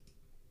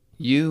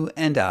You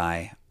and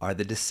I are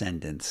the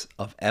descendants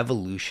of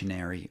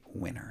evolutionary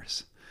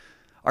winners.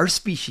 Our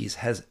species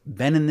has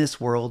been in this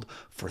world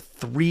for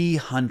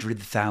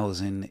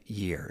 300,000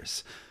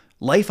 years.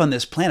 Life on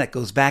this planet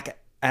goes back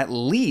at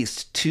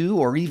least 2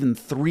 or even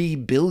 3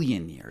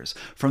 billion years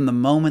from the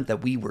moment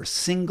that we were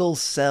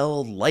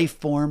single-celled life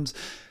forms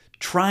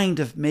trying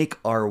to make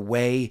our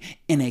way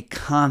in a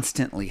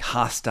constantly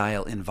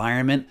hostile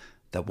environment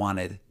that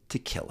wanted to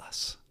kill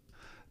us.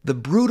 The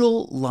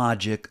brutal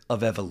logic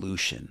of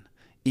evolution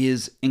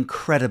is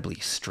incredibly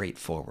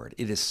straightforward.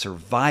 It is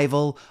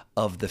survival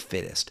of the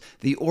fittest.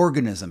 The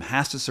organism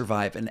has to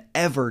survive an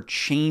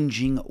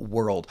ever-changing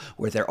world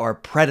where there are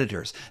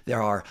predators,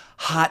 there are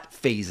hot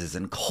phases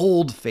and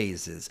cold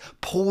phases,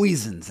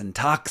 poisons and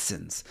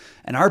toxins.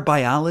 And our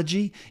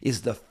biology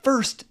is the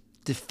first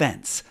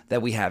defense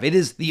that we have. It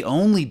is the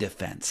only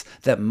defense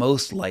that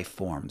most life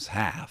forms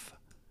have.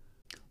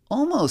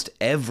 Almost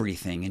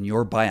everything in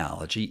your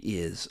biology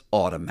is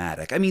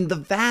automatic. I mean, the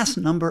vast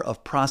number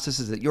of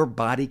processes that your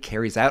body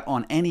carries out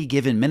on any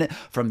given minute,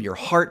 from your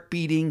heart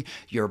beating,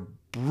 your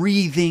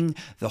breathing,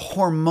 the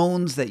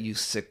hormones that you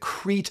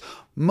secrete,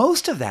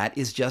 most of that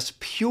is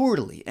just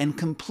purely and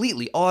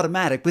completely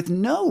automatic with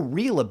no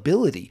real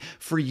ability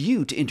for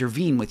you to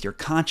intervene with your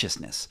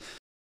consciousness.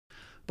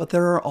 But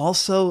there are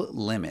also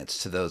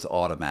limits to those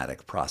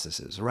automatic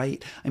processes,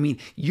 right? I mean,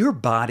 your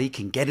body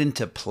can get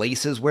into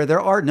places where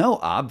there are no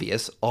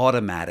obvious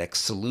automatic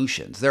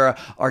solutions. There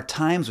are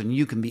times when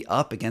you can be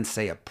up against,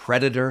 say, a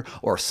predator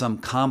or some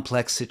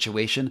complex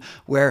situation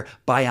where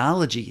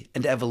biology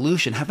and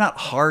evolution have not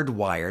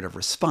hardwired a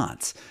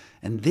response.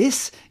 And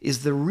this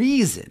is the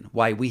reason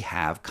why we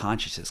have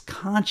consciousness.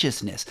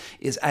 Consciousness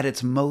is at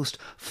its most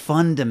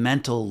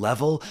fundamental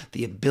level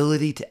the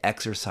ability to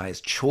exercise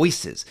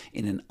choices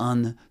in an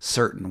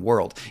uncertain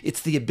world.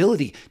 It's the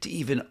ability to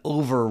even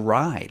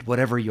override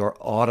whatever your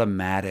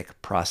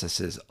automatic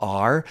processes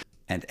are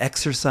and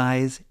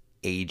exercise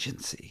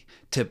agency,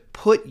 to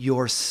put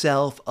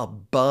yourself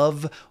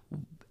above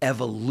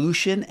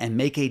evolution and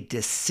make a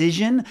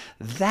decision.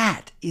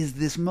 That is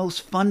this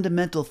most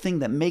fundamental thing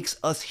that makes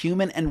us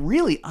human and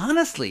really,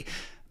 honestly,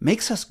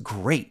 makes us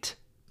great.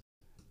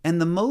 And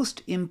the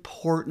most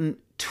important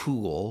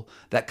tool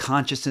that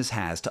consciousness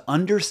has to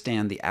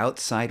understand the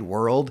outside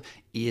world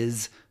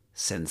is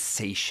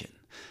sensation.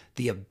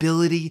 The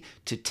ability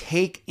to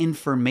take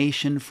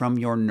information from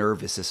your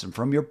nervous system,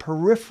 from your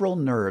peripheral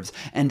nerves,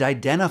 and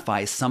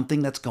identify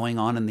something that's going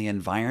on in the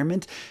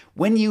environment.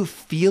 When you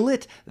feel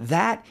it,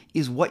 that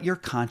is what your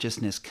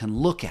consciousness can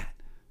look at.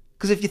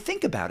 Because if you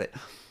think about it,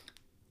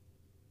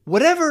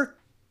 whatever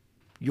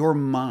your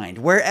mind,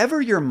 wherever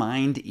your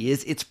mind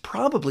is, it's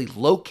probably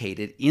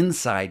located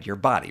inside your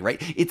body,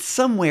 right? It's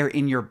somewhere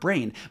in your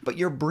brain, but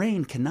your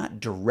brain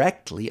cannot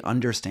directly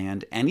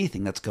understand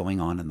anything that's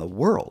going on in the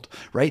world,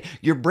 right?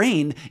 Your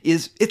brain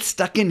it's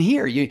stuck in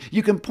here.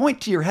 You can point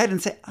to your head and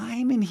say,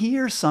 I'm in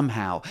here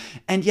somehow.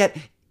 And yet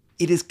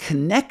it is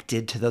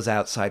connected to those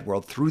outside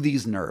world through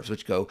these nerves,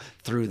 which go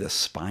through the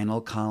spinal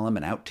column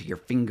and out to your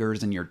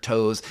fingers and your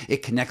toes.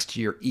 It connects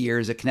to your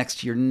ears. It connects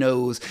to your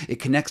nose.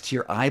 It connects to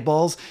your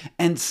eyeballs.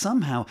 And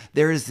somehow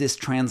there is this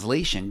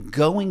translation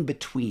going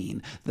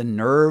between the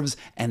nerves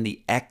and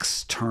the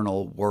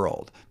external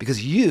world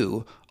because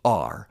you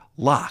are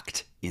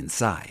locked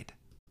inside.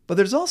 But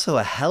there's also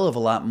a hell of a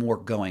lot more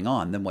going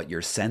on than what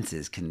your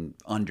senses can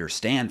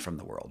understand from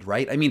the world,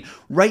 right? I mean,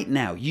 right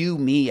now, you,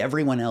 me,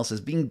 everyone else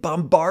is being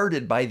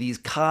bombarded by these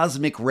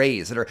cosmic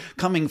rays that are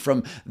coming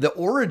from the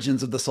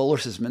origins of the solar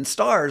system and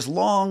stars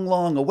long,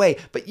 long away.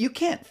 But you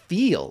can't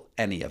feel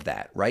any of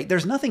that, right?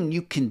 There's nothing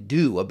you can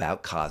do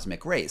about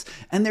cosmic rays.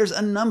 And there's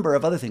a number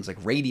of other things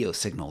like radio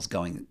signals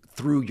going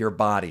through your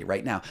body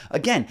right now.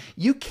 Again,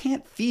 you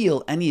can't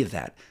feel any of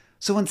that.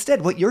 So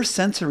instead, what your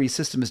sensory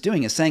system is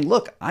doing is saying,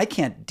 look, I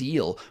can't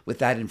deal with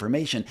that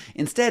information.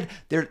 Instead,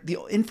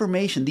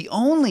 the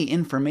only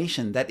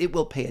information that it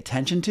will pay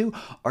attention to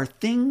are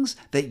things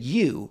that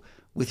you,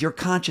 with your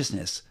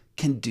consciousness,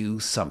 can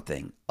do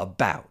something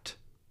about.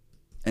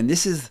 And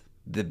this is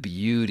the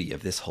beauty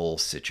of this whole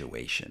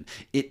situation.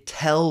 It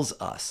tells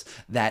us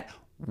that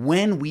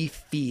when we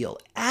feel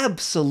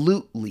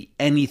absolutely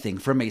anything,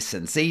 from a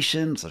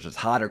sensation such as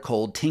hot or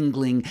cold,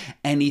 tingling,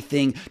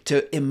 anything,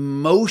 to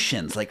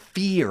emotions like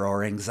fear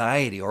or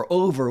anxiety or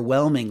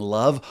overwhelming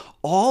love,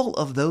 all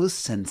of those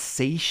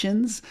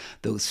sensations,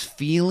 those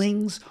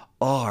feelings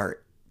are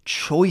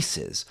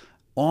choices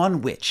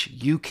on which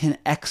you can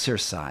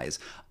exercise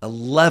a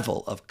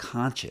level of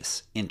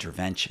conscious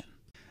intervention.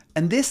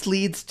 And this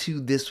leads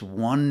to this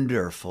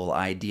wonderful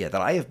idea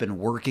that I have been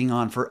working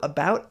on for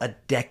about a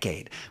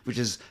decade, which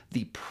is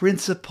the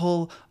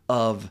principle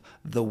of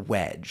the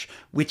wedge,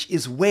 which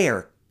is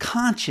where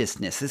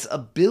consciousness, this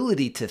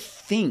ability to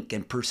think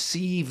and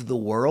perceive the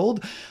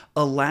world,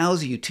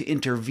 allows you to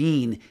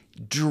intervene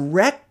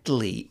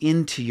directly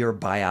into your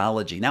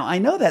biology. Now, I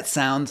know that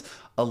sounds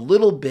a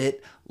little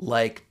bit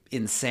like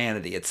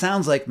insanity. It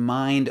sounds like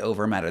mind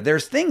over matter.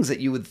 There's things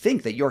that you would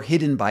think that your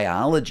hidden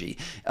biology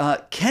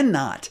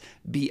cannot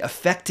be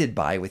affected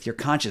by with your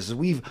consciousness.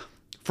 We've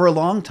for a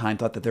long time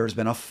thought that there has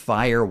been a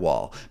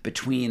firewall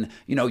between,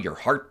 your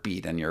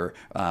heartbeat and your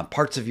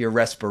parts of your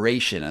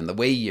respiration and the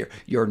way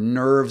your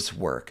nerves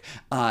work,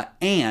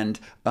 and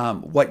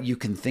what you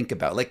can think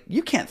about. Like,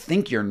 you can't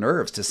think your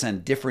nerves to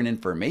send different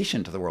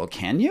information to the world,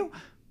 can you?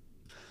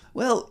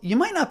 Well, you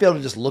might not be able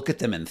to just look at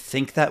them and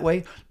think that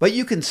way, but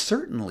you can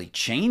certainly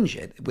change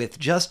it with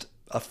just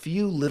a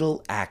few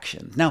little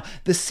actions. Now,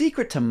 the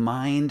secret to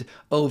mind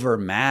over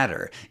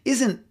matter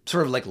isn't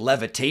sort of like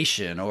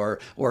levitation or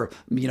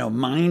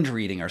mind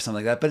reading or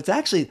something like that, but it's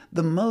actually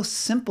the most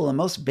simple and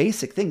most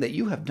basic thing that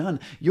you have done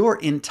your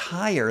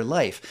entire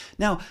life.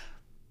 Now,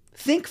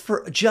 think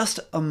for just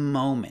a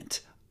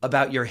moment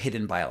about your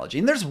hidden biology.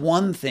 And there's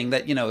one thing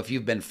that, if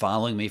you've been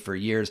following me for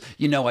years,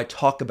 I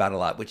talk about a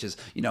lot, which is,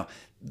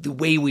 the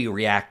way we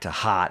react to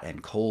hot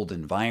and cold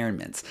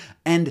environments.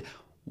 And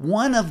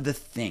one of the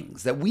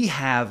things that we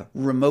have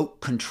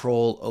remote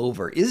control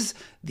over is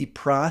the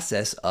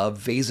process of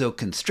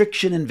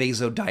vasoconstriction and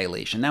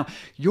vasodilation. Now,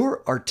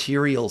 your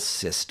arterial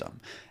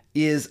system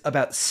is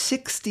about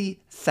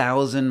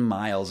 60,000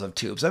 miles of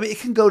tubes. I mean, it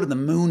can go to the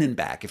moon and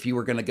back if you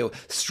were going to go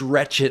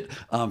stretch it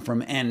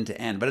from end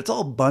to end, but it's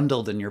all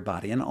bundled in your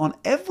body. And on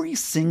every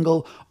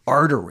single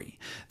artery,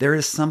 there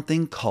is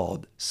something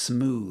called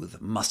smooth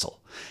muscle.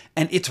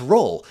 And its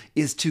role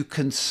is to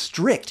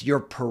constrict your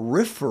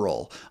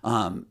peripheral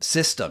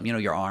system,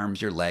 your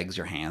arms, your legs,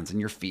 your hands, and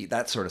your feet,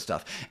 that sort of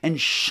stuff, and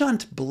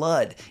shunt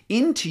blood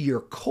into your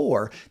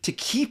core to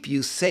keep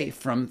you safe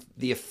from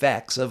the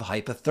effects of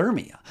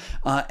hypothermia.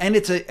 And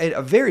it's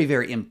a very,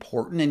 very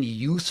important and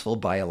useful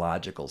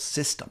biological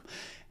system.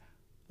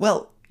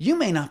 Well, you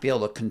may not be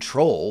able to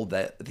control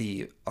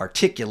the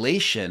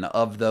articulation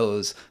of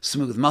those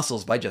smooth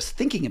muscles by just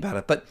thinking about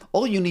it, but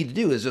all you need to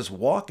do is just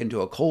walk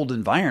into a cold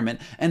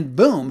environment and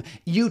boom,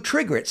 you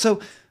trigger it.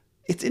 So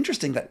it's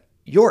interesting that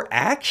your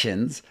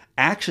actions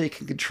actually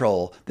can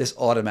control this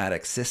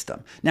automatic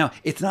system. Now,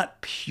 it's not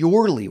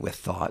purely with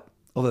thought,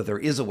 although there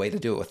is a way to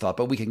do it with thought,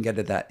 but we can get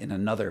to that in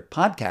another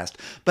podcast.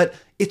 But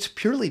it's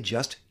purely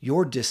just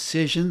your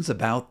decisions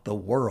about the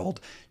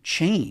world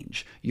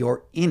change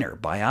your inner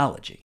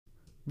biology.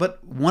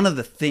 But one of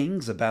the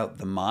things about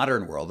the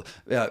modern world,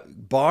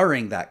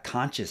 barring that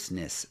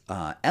consciousness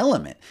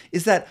element,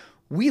 is that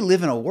we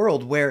live in a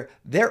world where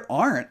there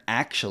aren't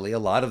actually a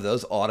lot of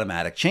those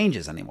automatic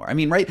changes anymore. I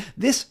mean, right?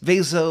 This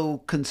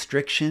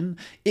vasoconstriction,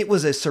 it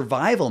was a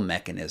survival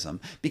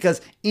mechanism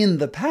because in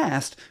the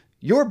past,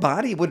 your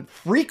body would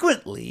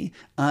frequently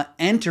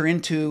enter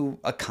into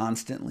a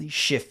constantly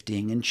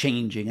shifting and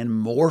changing and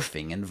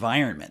morphing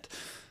environment.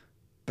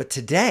 But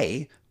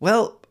today,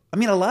 well, I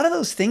mean, a lot of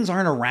those things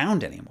aren't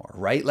around anymore,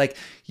 right? Like,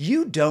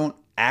 you don't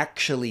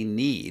actually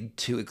need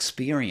to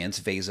experience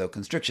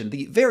vasoconstriction.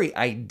 The very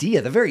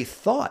idea, the very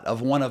thought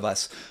of one of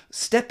us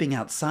stepping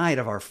outside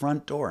of our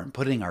front door and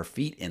putting our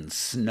feet in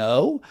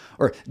snow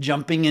or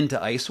jumping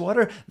into ice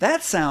water,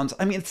 it sounds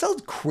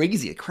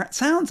crazy. It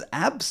sounds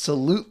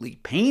absolutely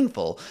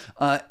painful.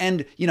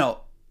 And,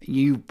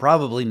 you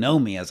probably know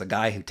me as a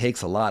guy who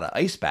takes a lot of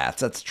ice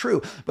baths. That's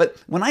true. But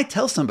when I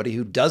tell somebody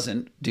who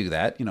doesn't do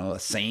that, a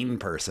sane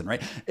person,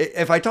 right?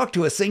 If I talk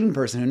to a sane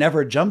person who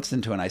never jumps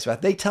into an ice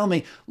bath, they tell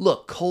me,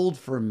 look, cold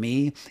for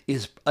me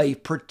is a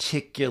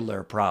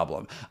particular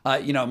problem.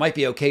 It might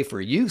be okay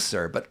for you,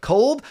 sir, but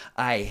cold,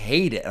 I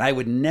hate it. And I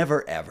would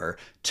never, ever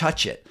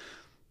touch it.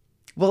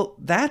 Well,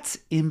 that's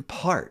in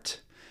part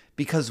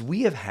because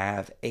we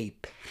have a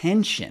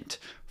penchant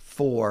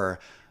for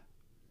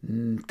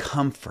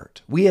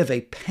comfort. We have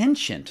a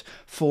penchant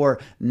for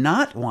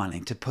not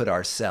wanting to put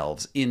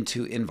ourselves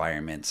into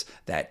environments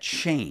that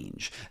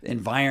change,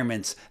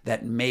 environments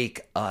that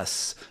make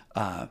us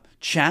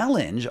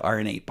challenge our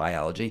innate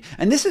biology.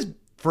 And this is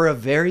for a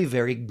very,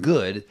 very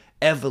good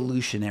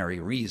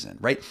evolutionary reason,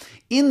 right?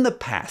 In the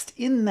past,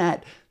 in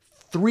that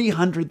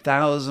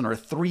 300,000 or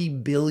 3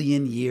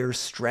 billion year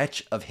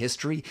stretch of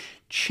history,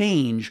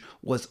 change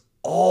was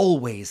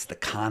always the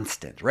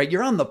constant, right?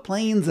 You're on the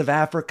plains of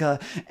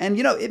Africa and,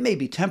 it may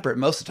be temperate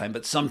most of the time,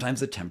 but sometimes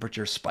the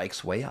temperature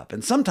spikes way up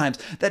and sometimes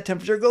that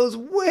temperature goes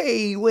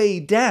way, way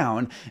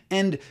down.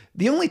 And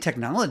the only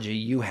technology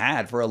you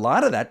had for a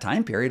lot of that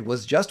time period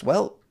was just,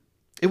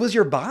 it was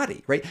your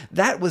body, right?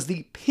 That was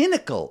the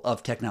pinnacle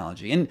of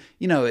technology. And,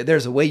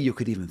 there's a way you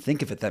could even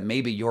think of it that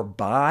maybe your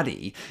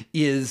body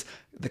is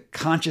the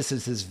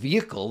consciousness's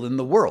vehicle in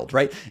the world,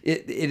 right?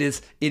 It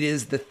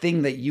is the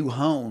thing that you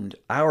honed.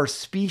 Our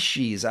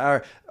species,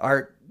 our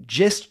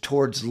gist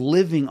towards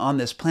living on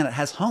this planet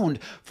has honed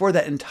for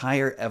that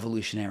entire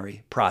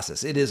evolutionary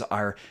process. It is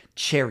our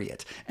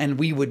chariot. And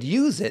we would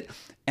use it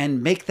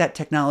and make that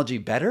technology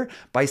better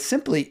by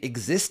simply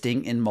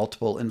existing in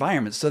multiple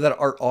environments so that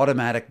our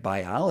automatic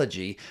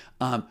biology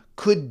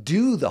could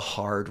do the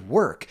hard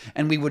work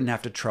and we wouldn't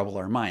have to trouble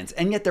our minds.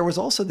 And yet there was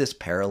also this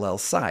parallel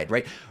side,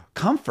 right?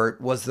 Comfort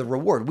was the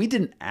reward. We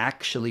didn't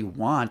actually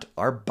want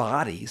our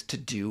bodies to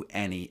do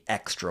any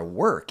extra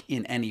work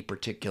in any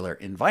particular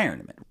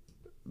environment.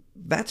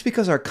 That's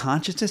because our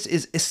consciousness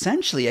is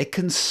essentially a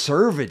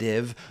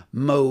conservative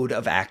mode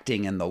of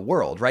acting in the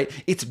world, right?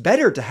 It's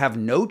better to have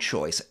no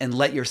choice and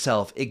let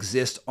yourself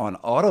exist on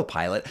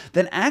autopilot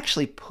than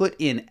actually put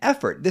in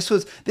effort.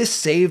 This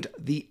saved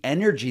the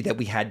energy that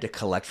we had to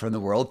collect from the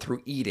world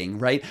through eating,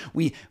 right?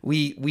 We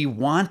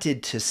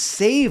wanted to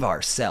save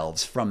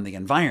ourselves from the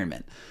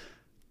environment.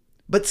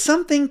 But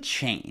something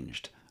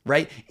changed,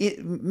 right?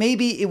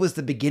 Maybe it was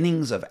the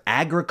beginnings of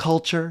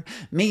agriculture.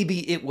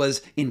 Maybe it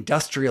was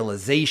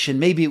industrialization.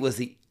 Maybe it was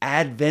the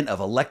advent of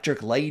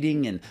electric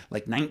lighting in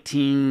like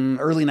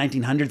early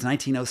 1900s,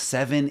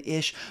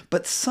 1907-ish.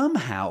 But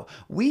somehow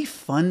we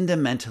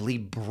fundamentally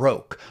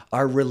broke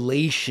our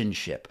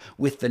relationship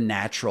with the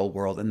natural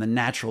world and the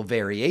natural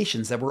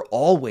variations that were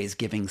always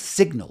giving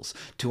signals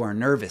to our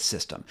nervous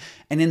system.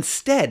 And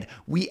instead,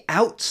 we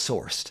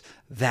outsourced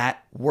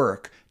that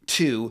work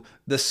to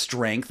the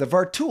strength of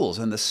our tools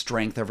and the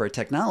strength of our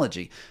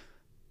technology.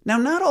 Now,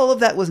 not all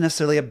of that was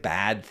necessarily a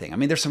bad thing. I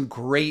mean, there's some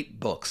great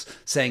books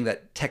saying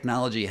that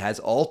technology has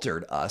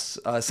altered us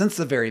since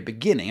the very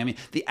beginning. I mean,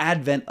 the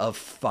advent of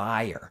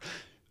fire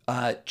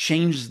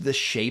changed the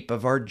shape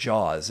of our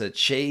jaws. It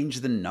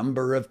changed the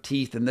number of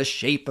teeth and the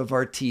shape of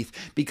our teeth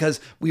because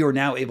we were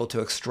now able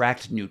to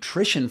extract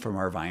nutrition from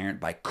our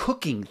environment by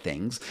cooking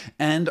things,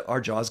 and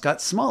our jaws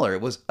got smaller.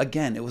 It was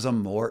a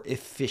more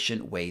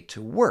efficient way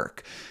to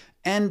work.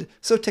 And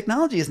so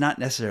technology is not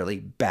necessarily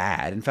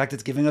bad. In fact,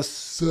 it's giving us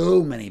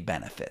so many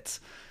benefits.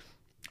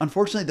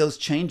 Unfortunately, those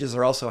changes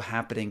are also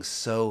happening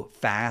so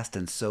fast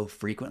and so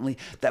frequently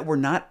that we're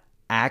not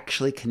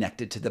actually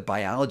connected to the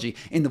biology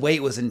in the way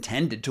it was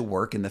intended to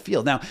work in the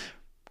field. Now,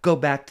 go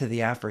back to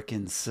the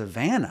African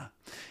savanna.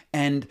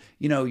 And,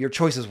 your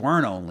choices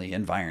weren't only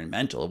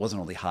environmental. It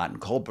wasn't only hot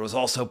and cold, but it was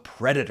also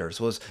predators.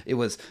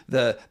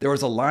 There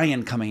was a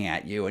lion coming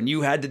at you, and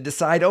you had to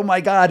decide, oh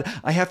my God,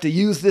 I have to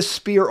use this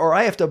spear or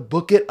I have to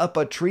book it up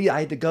a tree.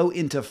 I had to go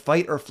into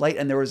fight or flight.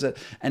 And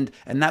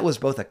and that was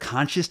both a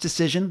conscious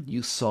decision.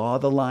 You saw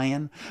the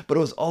lion, but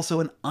it was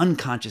also an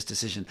unconscious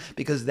decision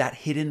because that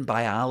hidden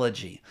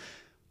biology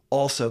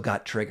also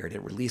got triggered.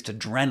 It released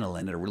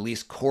adrenaline, it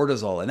released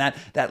cortisol, and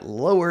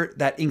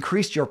that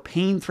increased your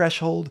pain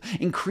threshold,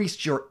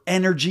 increased your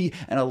energy,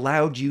 and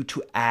allowed you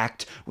to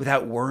act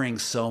without worrying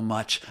so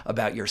much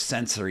about your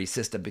sensory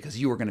system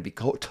because you were going to be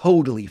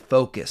totally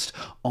focused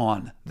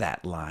on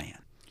that lion.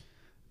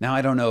 Now,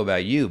 I don't know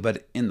about you,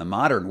 but in the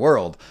modern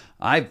world,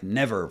 I've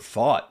never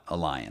fought a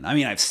lion. I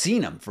mean, I've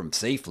seen them from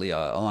safely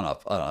on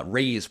a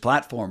raised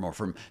platform or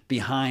from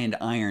behind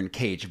iron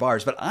cage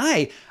bars, but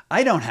I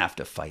don't have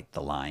to fight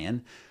the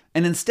lion.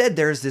 And instead,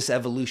 there's this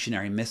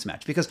evolutionary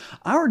mismatch because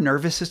our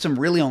nervous system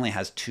really only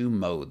has two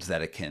modes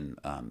that it can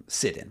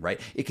sit in, right?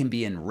 It can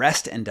be in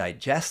rest and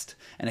digest,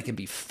 and it can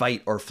be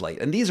fight or flight.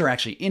 And these are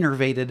actually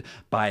innervated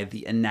by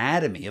the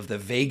anatomy of the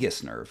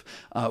vagus nerve,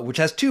 which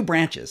has two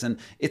branches. And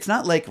it's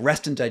not like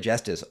rest and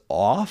digest is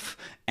off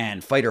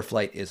and fight or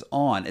flight is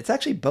on. It's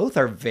actually both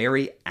are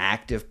very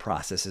active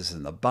processes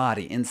in the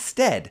body.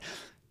 Instead,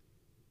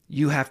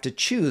 you have to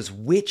choose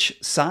which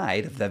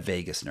side of the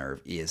vagus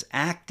nerve is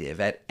active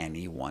at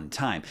any one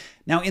time.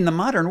 Now, in the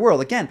modern world,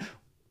 again,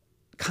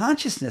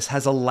 consciousness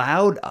has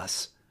allowed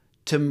us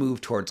to move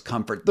towards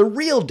comfort. The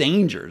real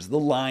dangers, the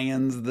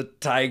lions, the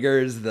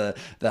tigers, the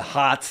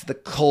hots, the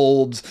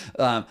colds,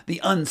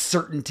 the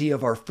uncertainty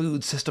of our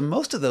food system,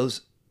 most of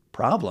those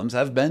problems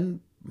have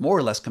been more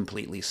or less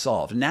completely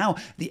solved. Now,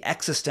 the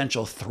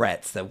existential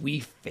threats that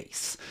we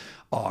face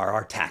are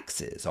our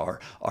taxes? Are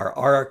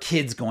our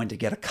kids going to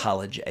get a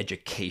college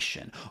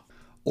education?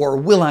 Or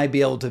will I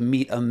be able to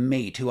meet a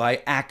mate who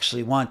I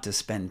actually want to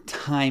spend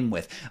time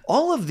with?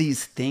 All of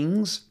these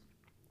things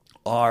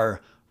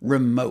are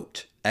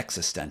remote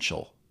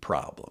existential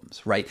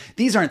problems, right?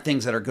 These aren't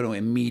things that are going to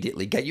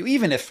immediately get you,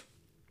 even if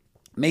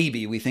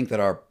maybe we think that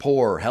our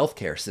poor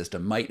healthcare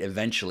system might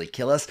eventually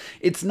kill us.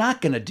 It's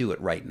not going to do it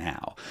right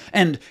now.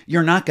 And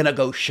you're not going to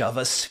go shove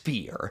a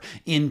spear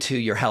into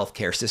your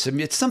healthcare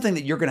system. It's something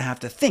that you're going to have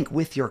to think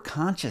with your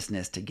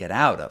consciousness to get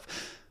out of.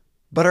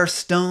 But our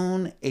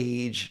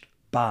stone-aged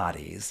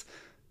bodies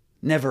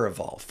never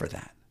evolved for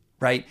that,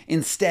 right?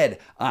 Instead,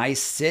 I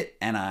sit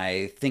and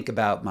I think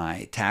about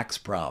my tax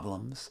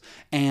problems,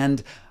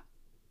 and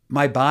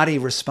my body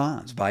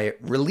responds by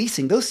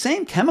releasing those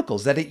same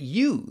chemicals that it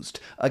used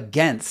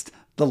against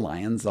the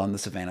lions on the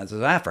savannas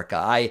of Africa.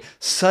 I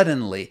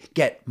suddenly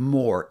get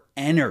more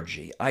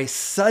energy. I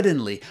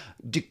suddenly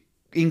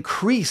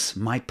increase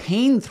my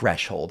pain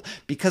threshold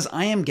because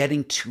I am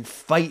getting to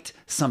fight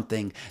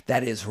something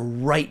that is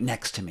right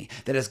next to me,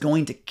 that is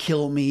going to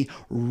kill me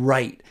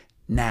right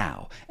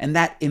now. And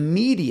that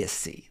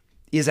immediacy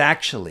is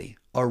actually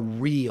a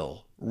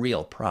real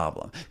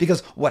problem. Because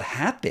what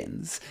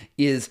happens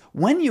is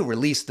when you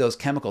release those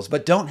chemicals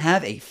but don't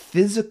have a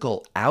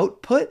physical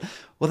output,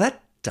 well,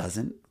 that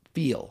doesn't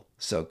feel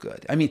so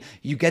good. I mean,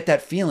 you get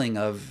that feeling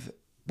of,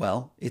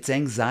 well, it's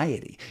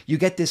anxiety. You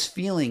get this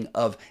feeling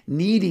of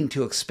needing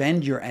to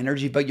expend your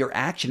energy, but your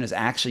action is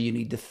actually you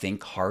need to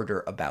think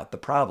harder about the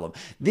problem.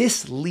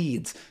 This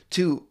leads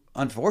to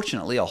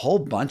unfortunately, a whole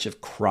bunch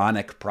of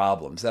chronic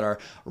problems that are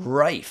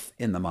rife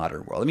in the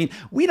modern world. I mean,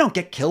 we don't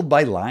get killed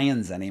by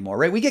lions anymore,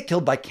 right? We get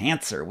killed by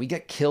cancer. We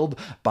get killed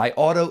by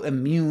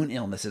autoimmune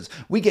illnesses.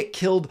 We get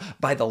killed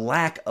by the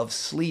lack of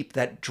sleep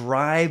that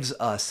drives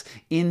us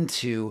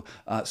into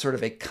sort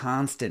of a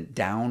constant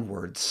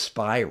downward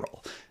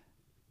spiral.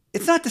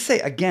 It's not to say,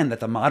 again,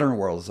 that the modern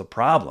world is a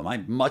problem.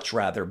 I'd much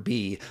rather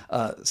be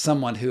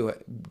someone who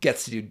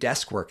gets to do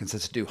desk work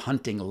instead of do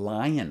hunting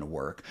lion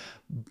work.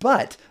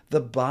 But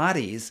the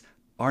bodies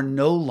are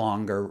no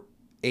longer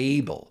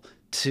able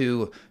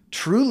to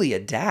truly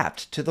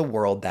adapt to the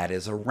world that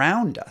is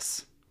around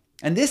us.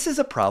 And this is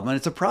a problem, and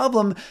it's a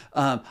problem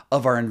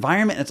of our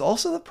environment, and it's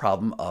also the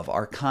problem of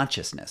our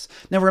consciousness.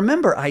 Now,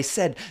 remember, I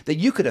said that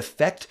you could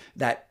affect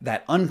that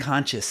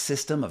unconscious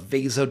system of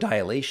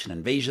vasodilation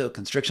and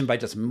vasoconstriction by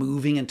just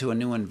moving into a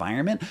new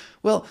environment.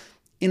 Well,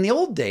 in the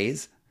old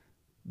days,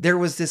 there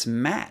was this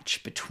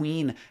match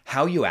between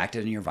how you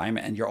acted in your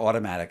environment and your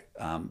automatic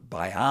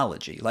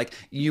biology. Like,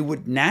 you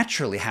would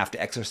naturally have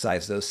to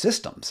exercise those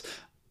systems.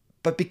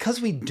 But because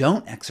we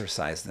don't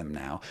exercise them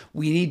now,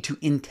 we need to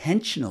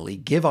intentionally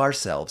give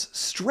ourselves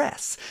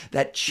stress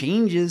that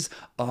changes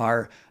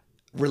our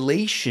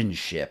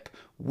relationship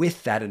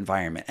with that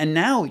environment. And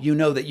now you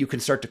know that you can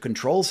start to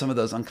control some of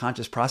those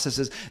unconscious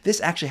processes. This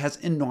actually has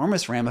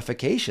enormous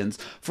ramifications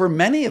for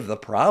many of the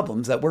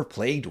problems that we're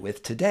plagued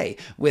with today,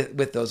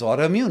 with those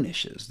autoimmune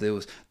issues,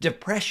 those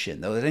depression,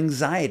 those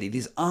anxiety,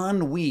 these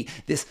ennui,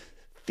 this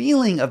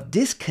feeling of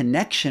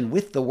disconnection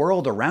with the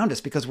world around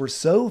us because we're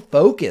so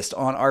focused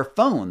on our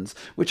phones,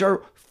 which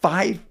are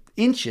 5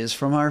 inches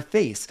from our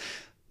face.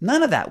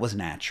 None of that was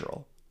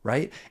natural,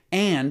 right?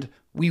 And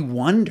we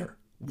wonder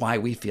why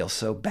we feel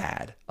so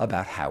bad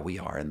about how we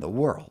are in the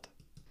world.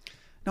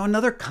 Now,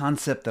 another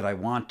concept that I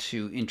want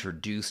to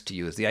introduce to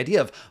you is the idea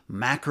of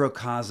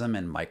macrocosm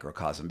and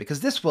microcosm,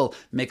 because this will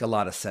make a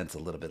lot of sense a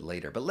little bit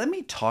later. But let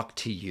me talk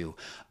to you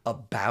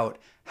about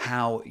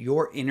how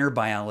your inner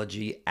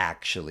biology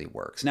actually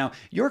works. Now,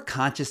 your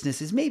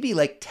consciousness is maybe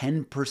like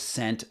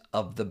 10%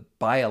 of the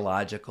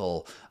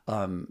biological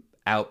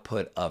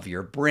output of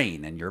your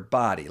brain and your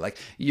body. Like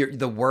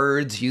the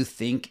words you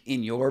think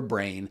in your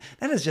brain,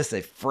 that is just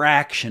a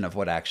fraction of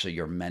what actually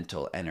your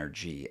mental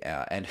energy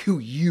and who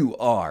you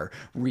are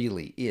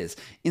really is.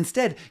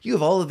 Instead, you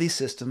have all of these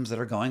systems that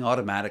are going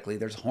automatically.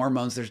 There's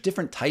hormones, there's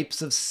different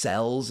types of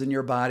cells in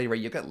your body, right?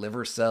 You've got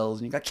liver cells,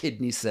 and you've got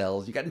kidney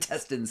cells, you've got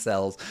intestine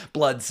cells,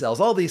 blood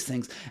cells, all these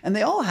things. And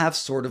they all have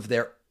sort of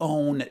their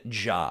own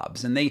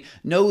jobs, and they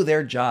know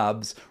their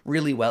jobs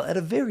really well at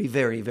a very,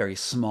 very, very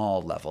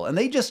small level. And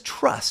they just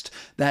trust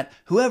that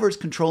whoever's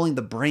controlling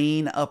the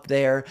brain up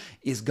there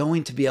is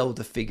going to be able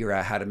to figure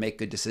out how to make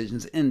good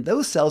decisions. And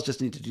those cells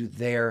just need to do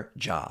their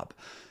job.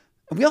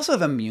 And we also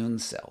have immune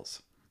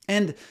cells.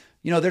 And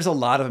there's a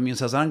lot of immune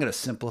cells. I'm going to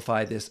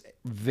simplify this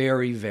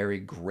very, very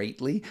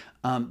greatly.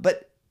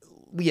 But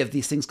we have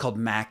these things called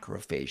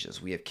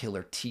macrophages. We have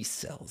killer T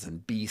cells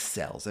and B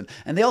cells, and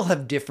they all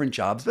have different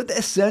jobs, but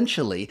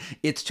essentially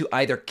it's to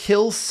either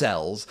kill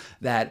cells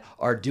that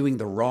are doing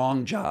the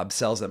wrong job,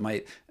 cells that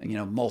might,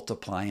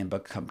 multiply and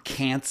become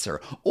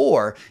cancer,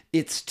 or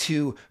it's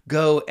to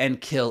go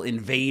and kill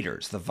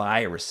invaders, the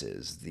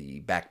viruses, the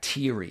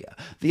bacteria,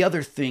 the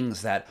other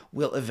things that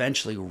will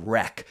eventually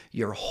wreck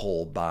your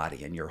whole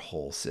body and your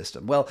whole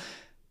system. Well,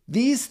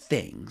 these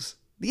things,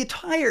 the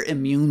entire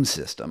immune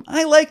system,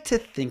 I like to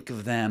think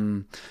of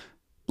them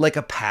like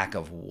a pack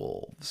of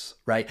wolves,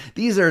 right?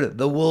 These are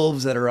the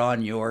wolves that are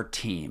on your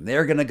team.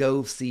 They're going to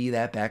go see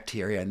that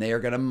bacteria and they are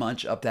going to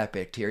munch up that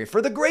bacteria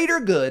for the greater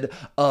good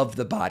of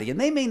the body. And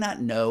they may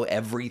not know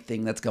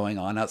everything that's going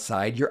on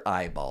outside your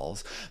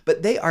eyeballs,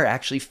 but they are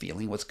actually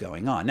feeling what's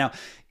going on. Now,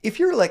 if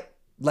you're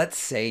let's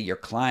say you're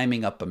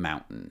climbing up a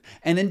mountain,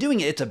 and in doing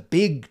it, it's a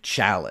big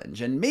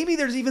challenge, and maybe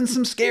there's even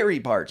some scary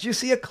parts. You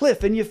see a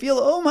cliff and you feel,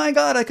 oh my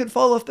God, I could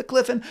fall off the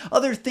cliff, and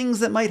other things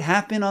that might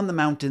happen on the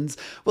mountains.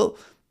 Well,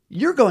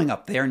 you're going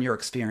up there and you're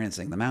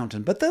experiencing the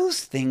mountain, but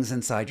those things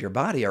inside your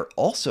body are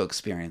also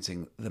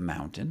experiencing the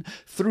mountain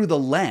through the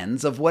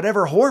lens of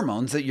whatever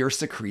hormones that you're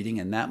secreting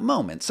in that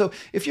moment. So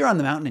if you're on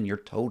the mountain and you're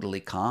totally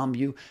calm,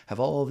 you have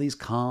all these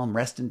calm,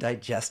 rest and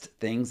digest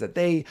things that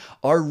they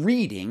are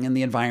reading in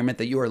the environment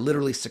that you are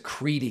literally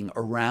secreting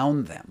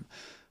around them.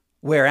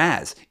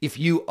 Whereas if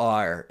you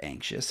are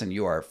anxious and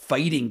you are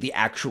fighting the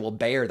actual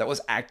bear that was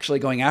actually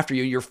going after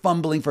you, you're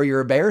fumbling for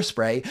your bear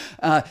spray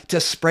to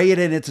spray it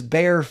in its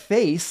bare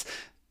face,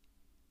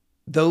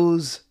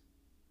 those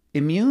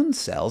immune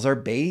cells are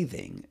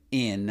bathing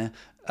in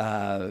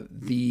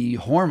the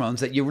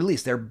hormones that you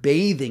release. They're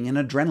bathing in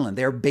adrenaline.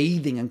 They're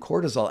bathing in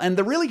cortisol. And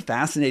the really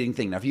fascinating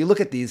thing, now, if you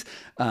look at these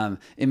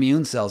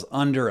immune cells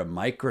under a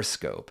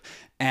microscope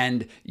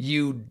and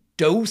you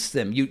dose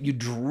them, you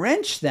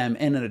drench them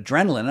in an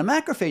adrenaline. A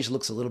macrophage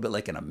looks a little bit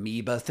like an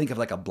amoeba. Think of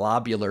like a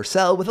globular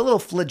cell with a little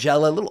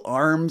flagella, little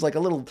arms, like a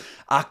little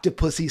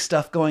octopusy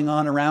stuff going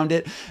on around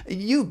it.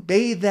 You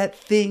bathe that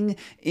thing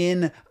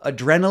in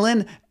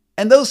adrenaline,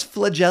 and those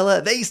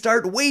flagella, they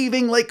start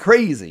waving like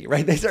crazy,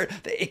 right?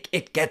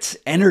 It gets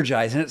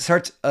energized, and it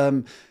starts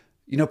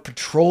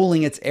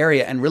patrolling its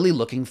area and really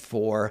looking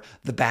for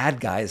the bad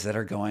guys that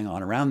are going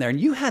on around there. And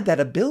you had that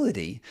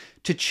ability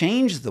to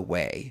change the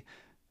way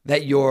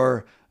that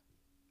your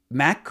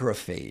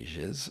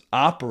macrophages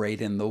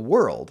operate in the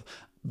world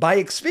by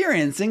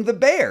experiencing the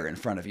bear in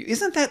front of you.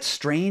 Isn't that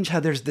strange how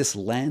there's this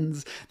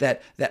lens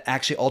that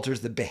actually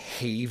alters the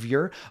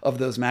behavior of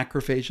those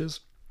macrophages,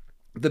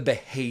 the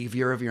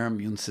behavior of your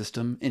immune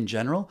system in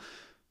general?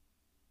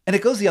 And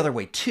it goes the other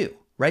way too,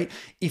 right?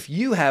 If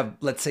you have,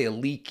 let's say, a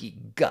leaky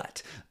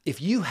gut, if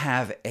you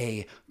have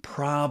a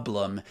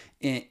problem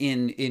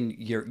in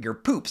your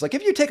poops, like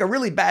if you take a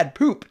really bad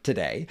poop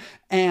today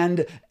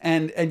and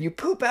you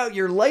poop out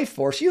your life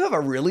force, you have a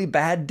really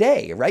bad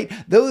day, right?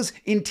 Those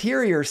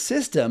interior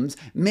systems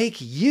make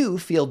you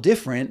feel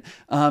different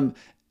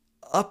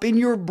up in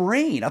your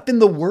brain, up in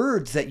the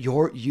words that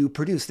you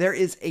produce. There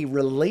is a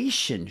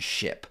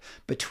relationship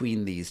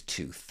between these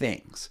two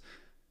things.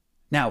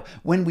 Now,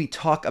 when we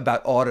talk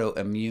about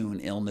autoimmune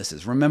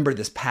illnesses, remember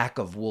this pack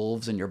of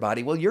wolves in your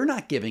body. Well, you're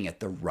not giving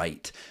it the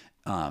right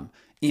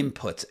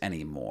inputs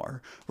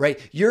anymore, right?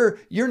 You're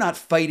not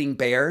fighting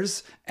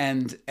bears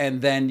and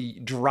then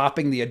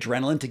dropping the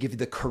adrenaline to give you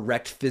the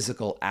correct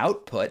physical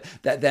output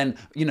that then,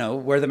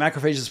 where the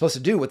macrophage is supposed to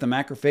do what the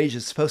macrophage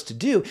is supposed to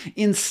do.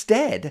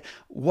 Instead,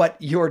 what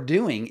you're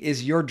doing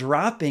is you're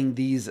dropping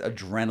these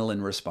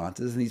adrenaline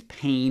responses and these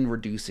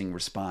pain-reducing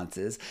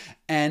responses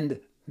and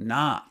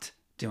not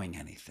doing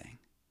anything.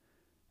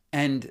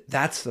 And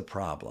that's the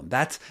problem.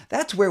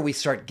 That's where we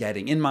start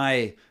getting, in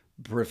my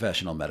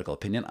professional medical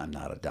opinion, I'm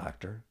not a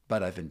doctor,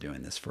 but I've been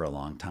doing this for a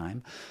long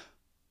time.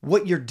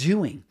 What you're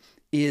doing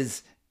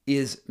is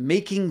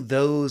making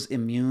those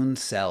immune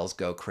cells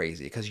go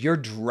crazy because you're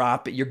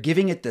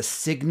giving it the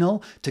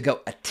signal to go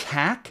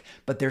attack,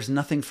 but there's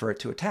nothing for it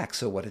to attack.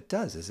 So what it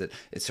does is it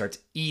starts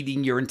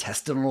eating your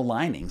intestinal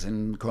linings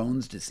in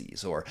Crohn's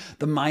disease, or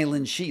the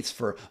myelin sheaths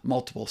for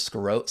multiple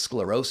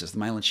sclerosis, the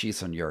myelin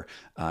sheaths on your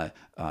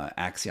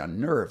axon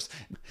nerves.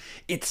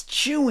 It's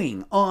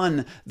chewing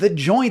on the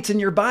joints in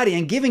your body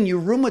and giving you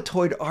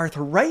rheumatoid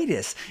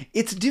arthritis.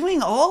 It's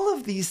doing all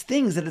of these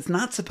things that it's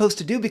not supposed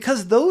to do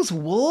because those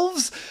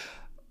wolves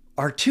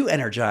are too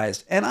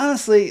energized, and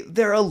honestly,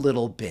 they're a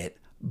little bit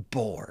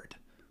bored.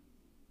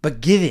 But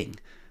giving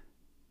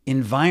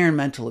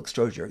environmental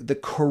exposure, the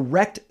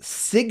correct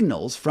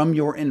signals from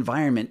your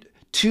environment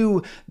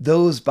to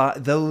those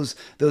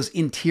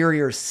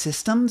interior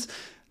systems,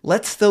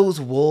 lets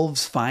those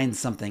wolves find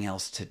something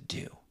else to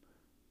do.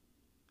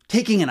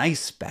 Taking an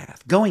ice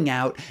bath, going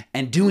out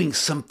and doing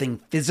something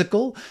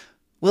physical,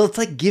 well, it's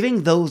like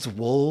giving those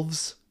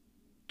wolves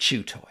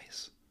chew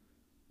toys.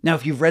 Now,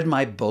 if you've read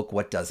my book,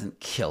 What Doesn't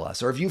Kill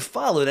Us, or if you've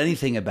followed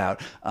anything about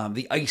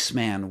the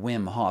Iceman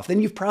Wim Hof,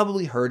 then you've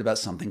probably heard about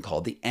something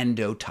called the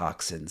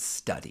endotoxin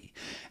study.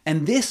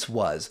 And this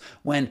was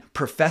when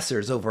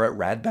professors over at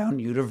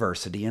Radboud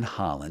University in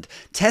Holland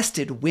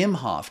tested Wim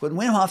Hof, when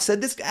Wim Hof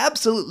said this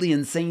absolutely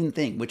insane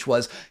thing, which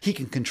was he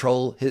can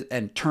control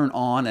and turn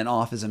on and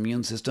off his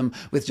immune system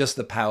with just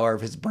the power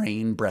of his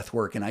brain, breath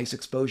work, and ice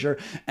exposure.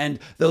 And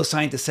those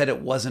scientists said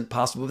it wasn't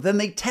possible. But then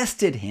they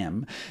tested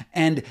him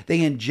and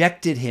they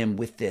injected him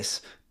with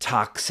this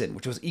toxin,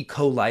 which was E.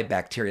 coli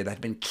bacteria that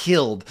had been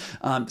killed,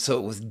 so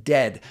it was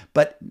dead.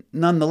 But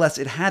nonetheless,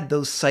 it had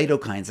those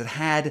cytokines. It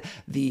had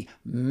the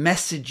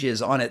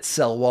messages on its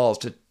cell walls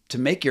to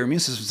make your immune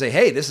system say,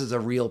 hey, this is a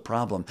real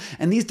problem.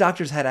 And these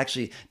doctors had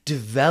actually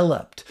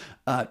developed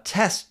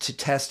tests to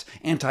test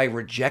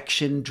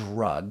anti-rejection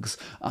drugs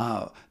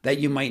that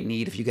you might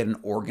need if you get an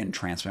organ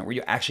transplant, where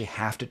you actually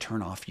have to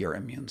turn off your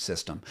immune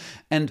system.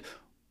 And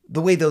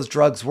the way those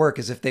drugs work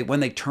is when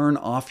they turn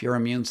off your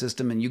immune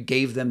system and you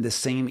gave them the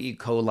same E.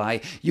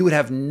 coli, you would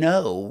have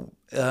no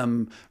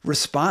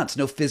response,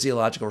 no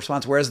physiological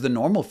response. Whereas the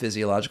normal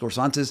physiological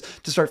response is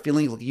to start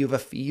feeling like you have a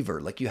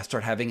fever, like you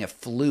start having a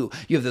flu.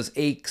 You have those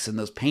aches and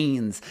those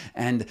pains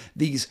and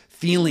these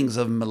feelings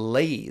of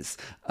malaise.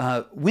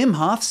 Wim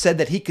Hof said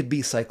that he could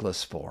be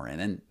cyclosporin,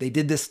 and they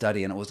did this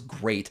study and it was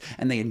great.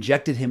 And they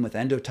injected him with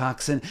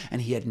endotoxin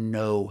and he had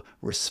no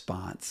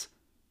response,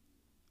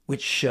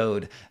 which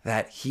showed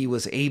that he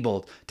was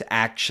able to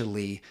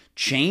actually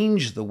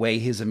change the way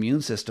his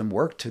immune system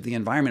worked to the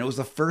environment. It was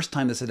the first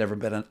time this had ever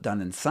been done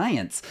in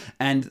science.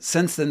 And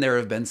since then, there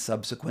have been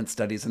subsequent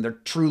studies, and they're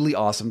truly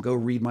awesome. Go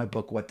read my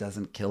book, What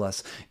Doesn't Kill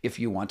Us, if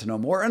you want to know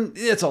more. And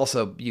it's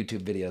also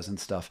YouTube videos and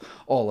stuff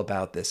all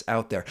about this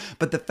out there.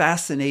 But the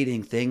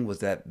fascinating thing was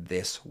that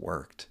this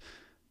worked.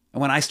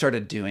 And when I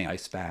started doing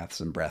ice baths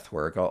and breath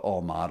work,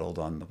 all modeled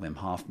on the Wim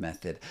Hof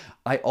method,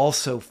 I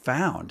also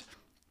found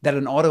that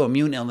an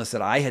autoimmune illness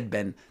that I'd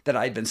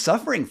been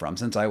suffering from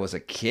since I was a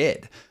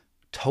kid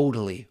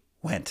totally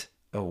went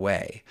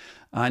away.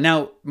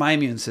 Now, my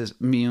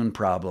immune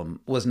problem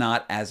was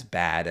not as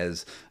bad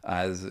as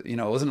it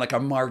wasn't like a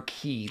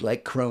marquee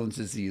like Crohn's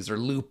disease or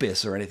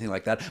lupus or anything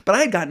like that. But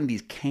I had gotten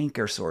these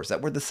canker sores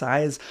that were the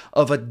size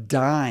of a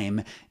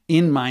dime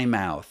in my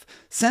mouth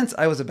since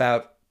I was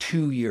about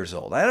 2 years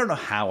old. I don't know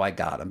how I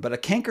got them, but a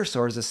canker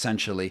sore is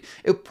essentially,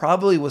 it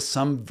probably was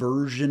some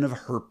version of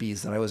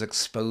herpes that I was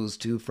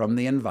exposed to from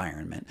the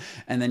environment.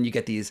 And then you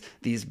get these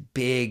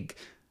big,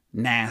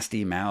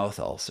 nasty mouth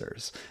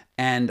ulcers.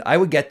 And I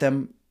would get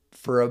them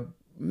for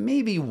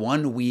maybe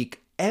 1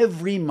 week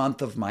every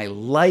month of my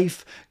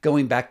life,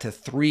 going back to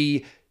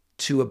 3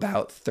 to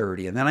about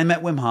 30. And then I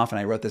met Wim Hof and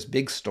I wrote this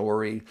big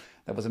story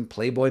that was in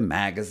Playboy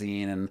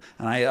magazine. And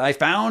I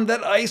found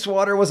that ice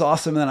water was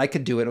awesome and that I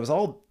could do it. It was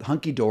all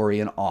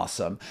hunky-dory and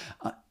awesome.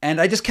 And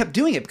I just kept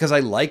doing it because I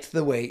liked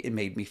the way it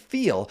made me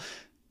feel.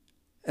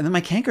 And then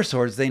my canker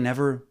sores, they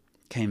never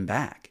came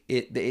back.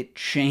 It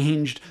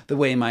changed the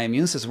way my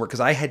immune system worked because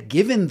I had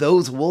given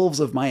those wolves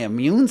of my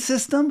immune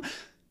system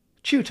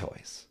chew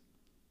toys.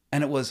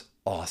 And it was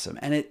awesome.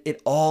 And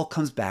it all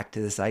comes back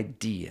to this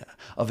idea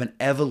of an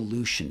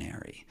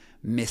evolutionary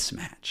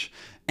mismatch.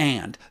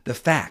 And the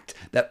fact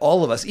that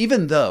all of us,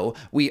 even though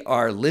we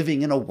are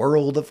living in a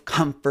world of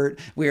comfort,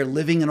 we are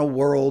living in a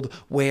world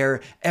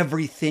where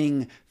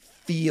everything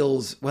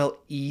feels, well,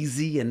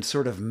 easy and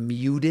sort of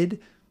muted,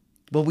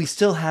 but we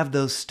still have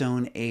those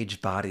Stone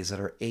Age bodies that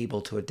are able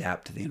to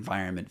adapt to the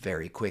environment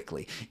very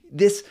quickly.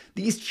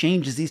 These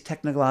changes, these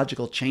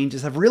technological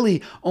changes have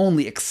really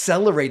only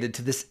accelerated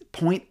to this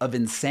point of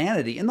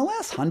insanity in the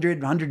last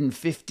 100,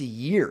 150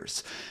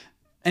 years.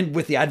 And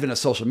with the advent of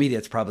social media,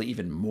 it's probably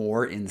even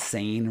more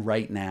insane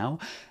right now.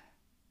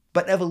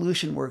 But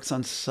evolution works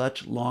on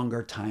such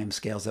longer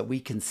timescales that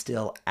we can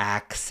still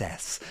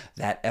access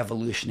that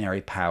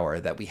evolutionary power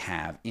that we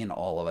have in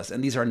all of us.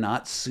 And these are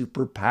not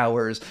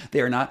superpowers. They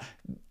are not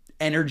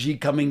energy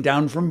coming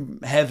down from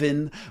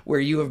heaven where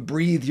you have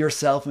breathed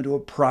yourself into a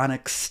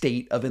pranic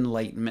state of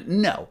enlightenment.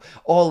 No,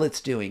 all it's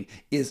doing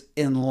is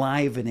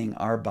enlivening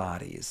our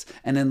bodies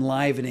and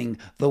enlivening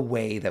the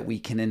way that we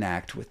can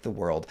enact with the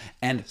world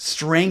and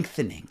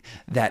strengthening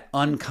that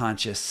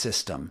unconscious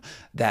system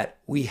that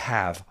we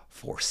have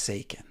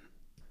forsaken.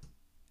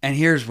 And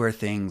here's where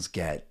things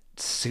get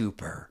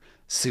super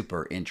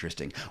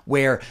interesting,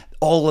 where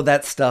all of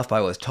that stuff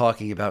I was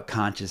talking about,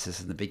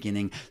 consciousness in the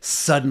beginning,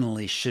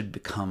 suddenly should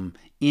become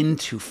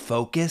into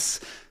focus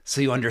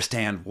so you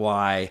understand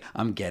why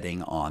I'm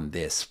getting on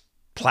this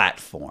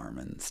platform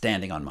and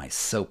standing on my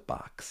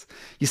soapbox.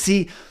 You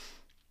see,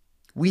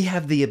 we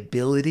have the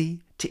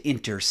ability to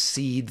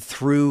intercede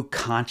through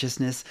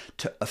consciousness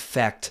to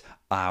affect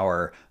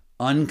our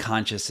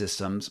unconscious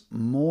systems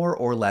more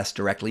or less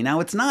directly.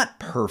 Now, it's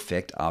not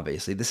perfect,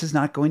 obviously. This is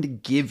not going to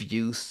give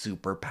you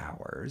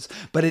superpowers,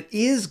 but it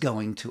is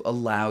going to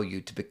allow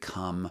you to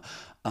become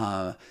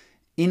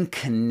in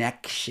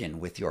connection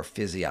with your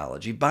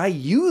physiology by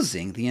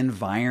using the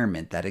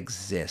environment that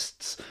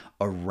exists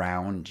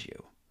around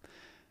you.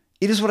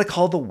 It is what I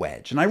call the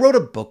wedge, and I wrote a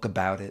book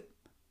about it.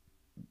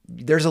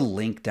 There's a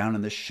link down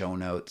in the show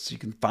notes. You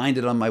can find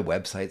it on my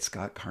website,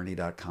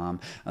 scottcarney.com.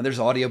 There's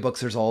audiobooks,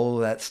 there's all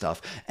of that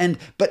stuff.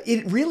 But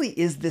it really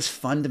is this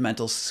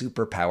fundamental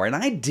superpower, and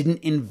I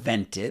didn't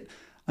invent it.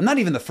 I'm not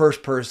even the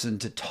first person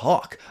to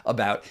talk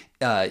about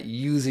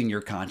using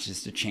your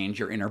consciousness to change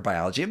your inner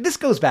biology. This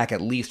goes back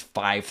at least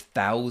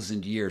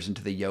 5,000 years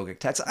into the yogic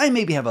text. I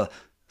maybe have a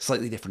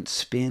slightly different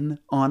spin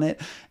on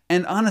it.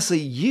 And honestly,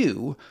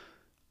 you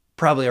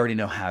probably already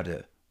know how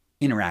to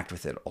interact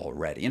with it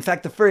already. In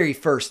fact, the very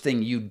first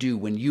thing you do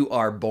when you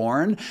are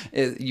born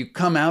is you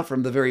come out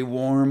from the very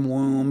warm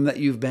womb that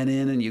you've been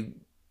in and you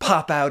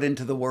pop out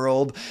into the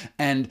world,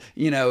 and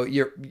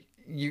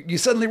you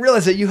suddenly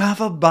realize that you have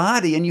a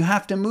body and you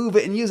have to move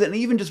it and use it. And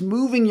even just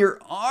moving your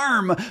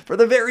arm for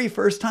the very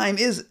first time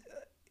is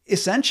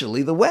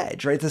essentially the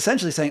wedge, right? It's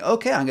essentially saying,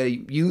 okay, I'm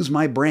going to use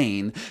my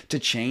brain to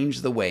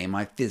change the way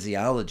my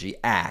physiology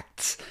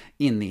acts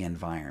in the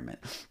environment.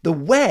 The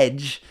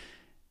wedge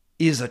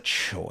is a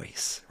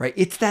choice, right?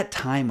 It's that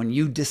time when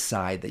you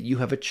decide that you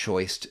have a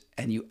choice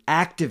and you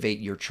activate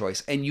your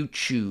choice and you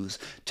choose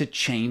to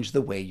change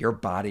the way your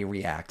body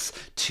reacts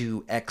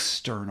to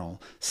external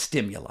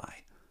stimuli.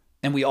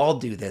 And we all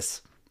do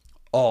this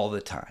all the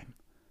time.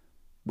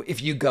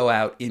 If you go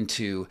out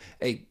into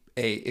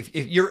if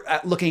you're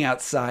looking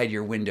outside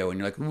your window and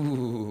you're like,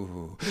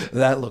 ooh,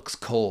 that looks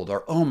cold,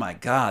 or oh my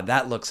God,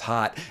 that looks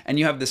hot, and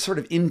you have this sort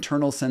of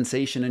internal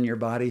sensation in your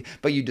body,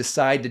 but you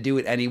decide to do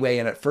it anyway,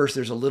 and at first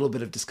there's a little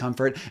bit of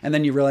discomfort, and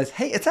then you realize,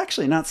 hey, it's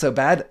actually not so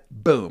bad.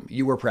 Boom,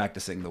 you were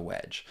practicing the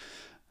wedge.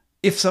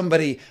 If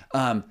somebody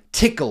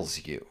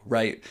tickles you,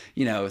 right?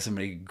 If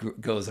somebody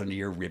goes under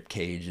your rib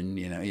cage and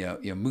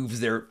moves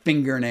their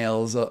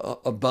fingernails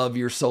above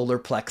your solar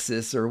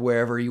plexus or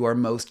wherever you are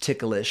most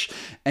ticklish,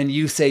 and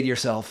you say to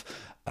yourself,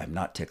 "I'm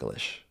not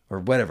ticklish," or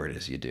whatever it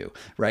is you do,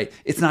 right?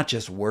 It's not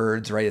just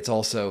words, right? It's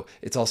also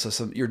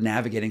you're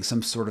navigating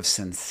some sort of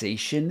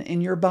sensation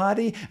in your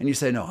body, and you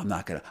say, "No, I'm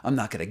not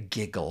gonna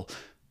giggle."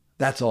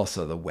 That's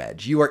also the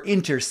wedge. You are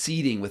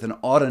interceding with an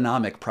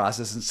autonomic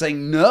process and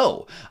saying,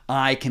 no,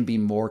 I can be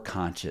more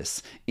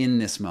conscious in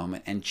this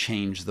moment and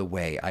change the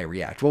way I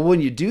react. Well,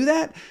 when you do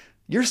that,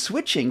 you're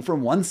switching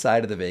from one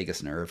side of the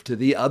vagus nerve to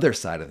the other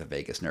side of the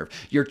vagus nerve.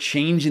 You're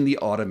changing the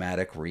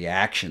automatic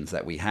reactions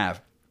that we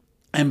have.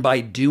 And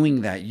by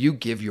doing that, you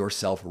give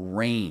yourself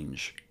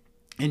range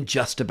in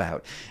just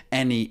about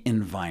any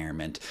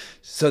environment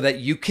so that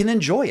you can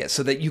enjoy it,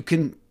 so that you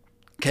can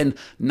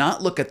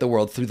not look at the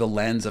world through the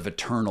lens of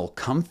eternal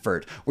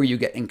comfort, where you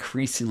get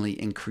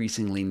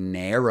increasingly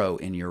narrow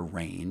in your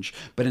range,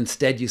 but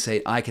instead you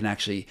say, I can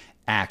actually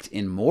act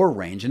in more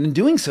range. And in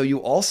doing so, you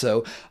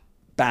also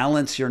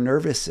balance your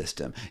nervous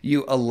system.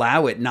 You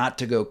allow it not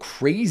to go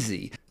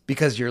crazy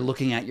because you're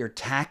looking at your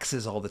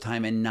taxes all the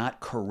time and not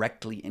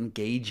correctly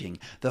engaging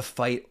the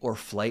fight or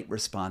flight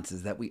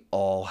responses that we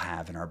all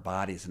have in our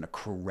bodies in a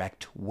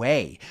correct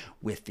way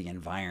with the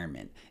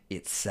environment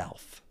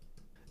itself.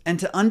 And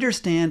to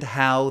understand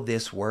how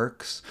this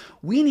works,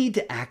 we need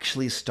to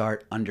actually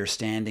start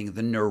understanding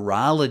the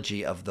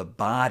neurology of the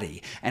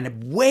body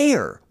and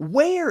where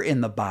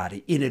in the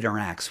body it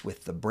interacts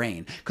with the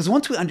brain. Because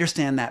once we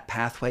understand that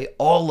pathway,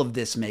 all of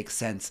this makes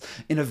sense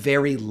in a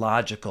very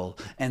logical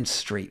and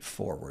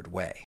straightforward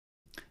way.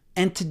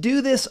 And to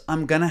do this,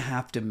 I'm going to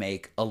have to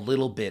make a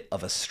little bit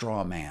of a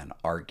straw man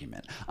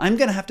argument. I'm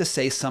going to have to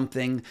say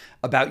something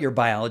about your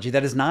biology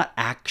that is not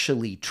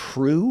actually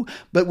true,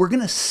 but we're going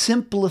to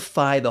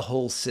simplify the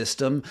whole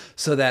system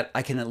so that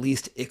I can at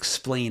least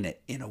explain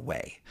it in a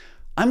way.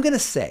 I'm going to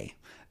say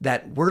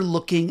that we're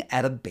looking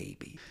at a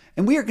baby,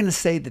 and we are going to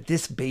say that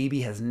this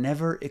baby has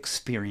never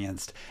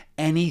experienced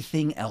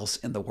anything else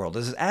in the world.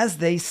 As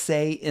they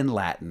say in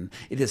Latin,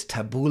 it is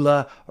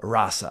tabula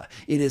rasa.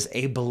 It is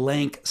a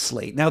blank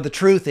slate. Now, the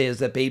truth is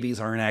that babies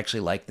aren't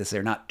actually like this.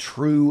 They're not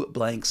true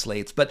blank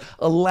slates, but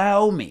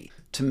allow me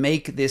to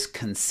make this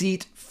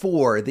conceit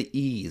for the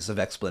ease of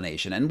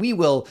explanation. And we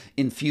will,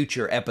 in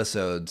future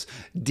episodes,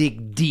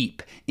 dig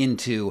deep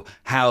into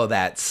how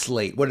that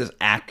slate, what is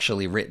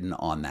actually written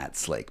on that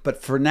slate.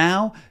 But for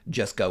now,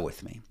 just go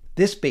with me.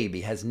 This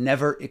baby has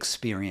never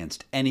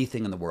experienced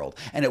anything in the world,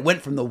 and it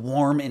went from the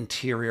warm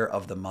interior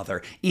of the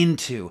mother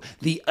into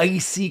the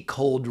icy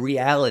cold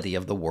reality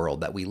of the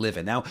world that we live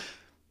in. Now,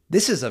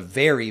 this is a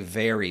very,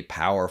 very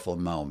powerful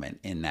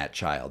moment in that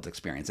child's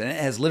experience, and it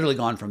has literally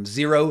gone from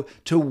 0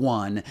 to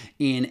 1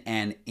 in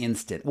an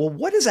instant. Well,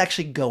 what is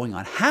actually going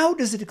on? How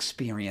does it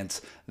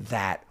experience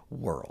that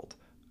world?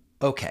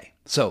 Okay,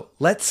 so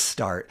let's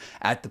start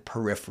at the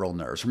peripheral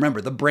nerves.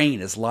 Remember, the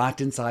brain is locked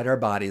inside our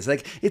bodies.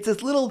 Like it's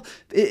this little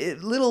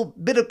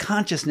bit of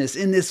consciousness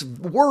in this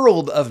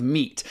world of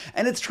meat,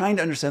 and it's trying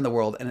to understand the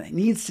world, and it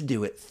needs to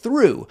do it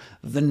through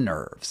the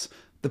nerves,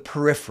 the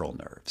peripheral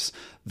nerves,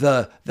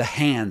 the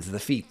hands, the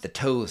feet, the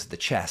toes, the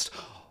chest.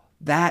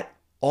 That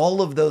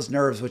all of those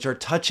nerves, which are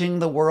touching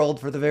the world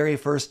for the very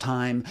first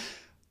time,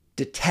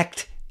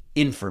 detect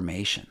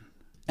information.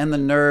 And the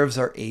nerves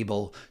are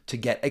able to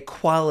get a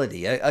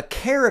quality, a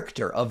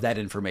character of that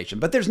information.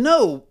 But there's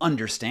no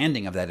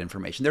understanding of that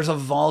information. There's a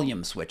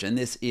volume switch, and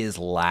this is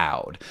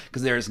loud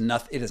because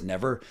it has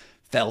never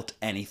felt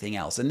anything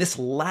else. And this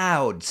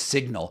loud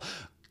signal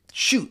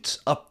shoots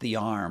up the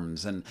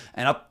arms and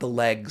up the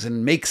legs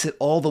and makes it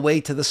all the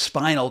way to the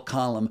spinal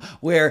column,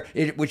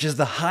 which is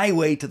the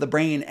highway to the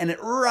brain, and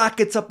it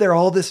rockets up there,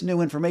 all this new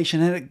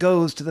information, and it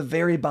goes to the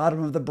very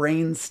bottom of the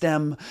brain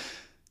stem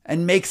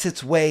and makes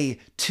its way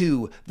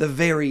to the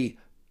very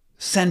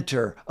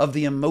center of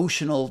the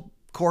emotional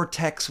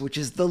cortex, which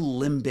is the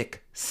limbic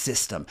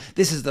system.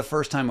 This is the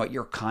first time what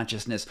your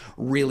consciousness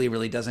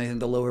really does anything.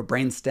 The lower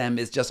brainstem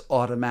is just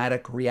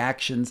automatic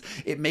reactions.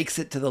 It makes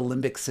it to the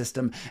limbic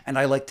system, and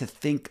I like to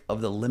think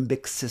of the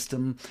limbic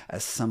system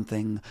as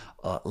something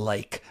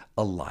like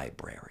a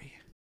library.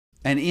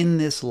 And in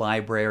this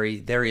library,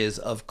 there is,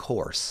 of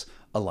course,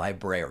 a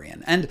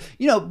librarian. And,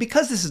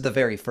 because this is the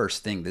very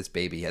first thing this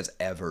baby has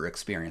ever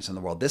experienced in the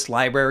world, this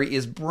library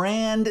is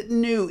brand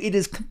new. It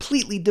is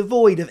completely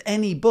devoid of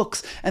any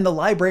books, and the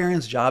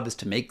librarian's job is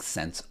to make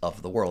sense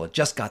of the world. It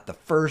just got the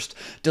first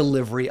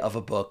delivery of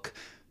a book,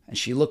 and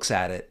she looks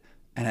at it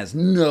and has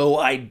no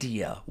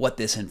idea what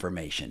this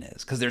information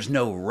is because there's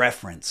no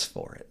reference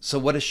for it. So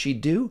what does she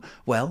do?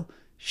 Well,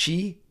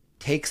 she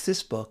takes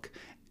this book,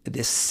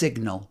 this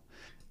signal,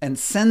 and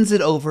sends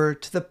it over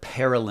to the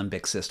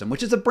paralimbic system,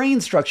 which is a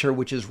brain structure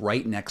which is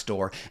right next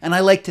door. And I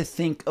like to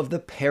think of the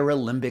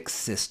paralimbic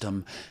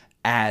system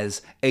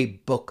as a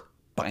book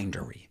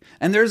bindery.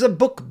 And there's a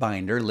book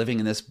binder living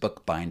in this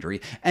book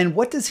bindery. And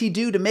what does he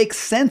do to make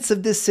sense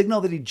of this signal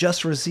that he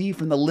just received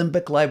from the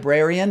limbic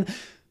librarian?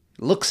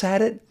 Looks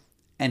at it,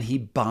 and he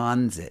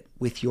bonds it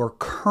with your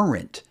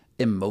current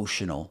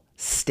emotional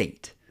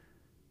state.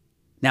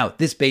 Now,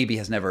 this baby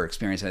has never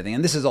experienced anything,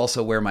 and this is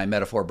also where my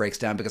metaphor breaks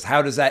down, because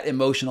how does that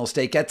emotional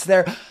state get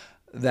there?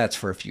 That's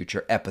for a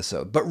future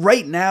episode. But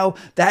right now,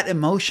 that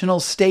emotional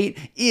state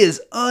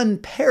is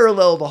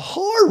unparalleled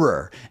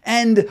horror.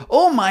 And,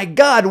 oh my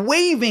God,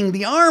 waving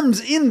the arms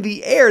in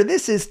the air.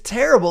 This is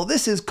terrible.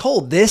 This is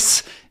cold.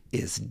 This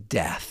is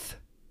death.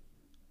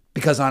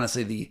 Because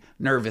honestly, the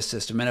nervous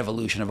system and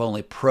evolution have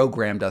only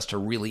programmed us to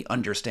really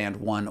understand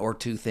one or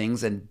two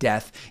things, and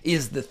death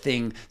is the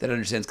thing that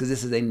understands, because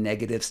this is a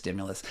negative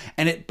stimulus,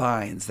 and it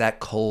binds that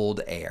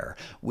cold air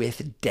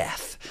with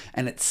death,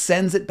 and it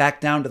sends it back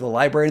down to the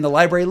library, and the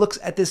library looks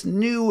at this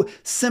new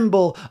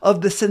symbol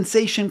of the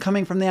sensation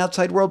coming from the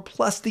outside world,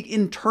 plus the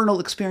internal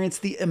experience,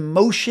 the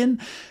emotion,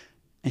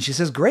 and she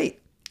says, great,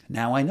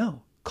 now I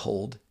know,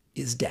 cold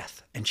is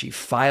death. And she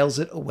files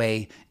it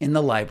away in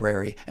the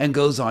library and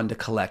goes on to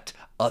collect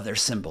other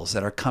symbols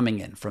that are coming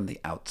in from the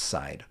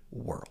outside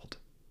world.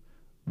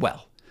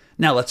 Well,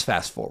 now let's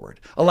fast forward.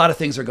 A lot of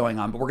things are going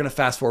on, but we're going to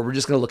fast forward. We're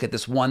just going to look at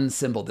this one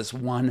symbol, this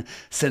one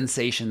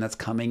sensation that's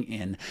coming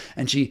in.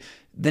 And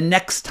the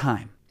next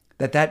time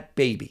that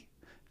baby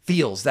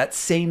feels that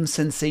same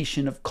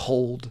sensation of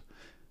cold,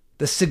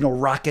 the signal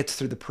rockets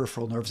through the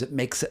peripheral nerves. It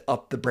makes it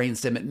up the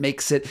brainstem. It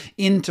makes it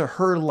into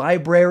her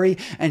library,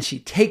 and she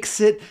takes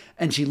it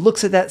and she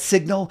looks at that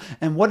signal.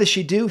 And what does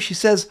she do? She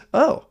says,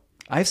 oh,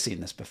 I've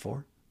seen this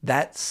before.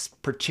 That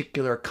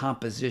particular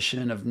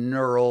composition of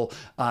neural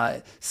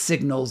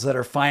signals that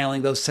are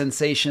filing those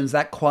sensations,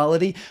 that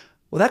quality,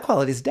 well, that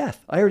quality is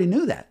death. I already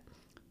knew that.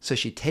 So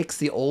she takes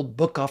the old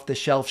book off the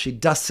shelf. She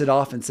dusts it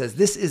off and says,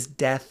 this is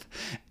death.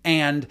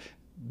 And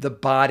the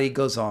body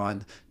goes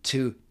on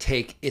to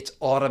take its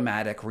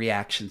automatic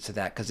reactions to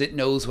that because it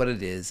knows what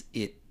it is.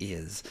 It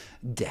is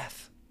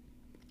death.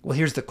 Well,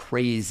 here's the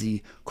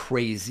crazy,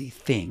 crazy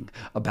thing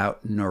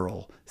about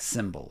neural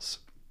symbols.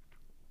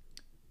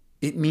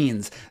 It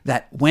means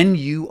that when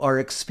you are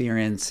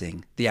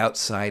experiencing the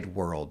outside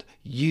world,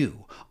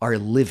 you are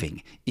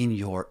living in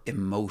your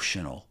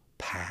emotional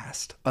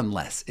past,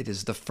 unless it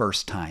is the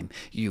first time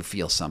you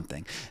feel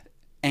something.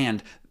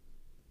 And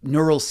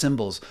neural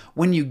symbols,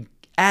 when you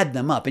add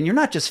them up, and you're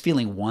not just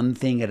feeling one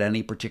thing at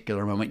any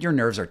particular moment, your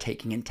nerves are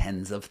taking in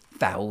tens of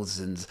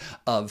thousands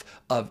of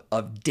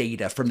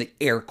data, from the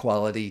air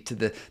quality to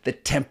the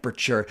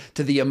temperature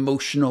to the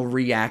emotional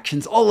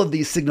reactions. All of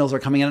these signals are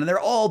coming in, and they're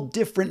all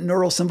different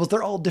neural symbols.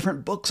 They're all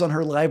different books on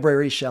her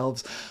library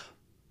shelves.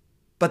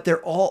 But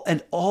they're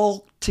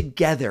all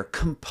together,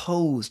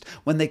 composed.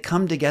 When they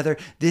come together,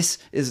 this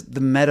is the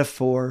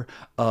metaphor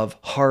of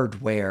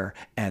hardware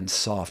and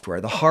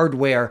software. The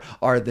hardware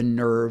are the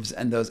nerves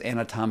and those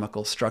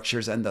anatomical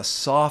structures, and the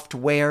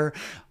software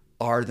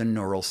are the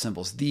neural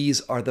symbols.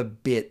 These are the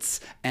bits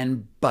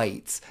and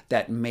bytes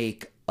that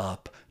make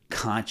up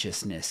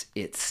consciousness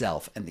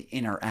itself and the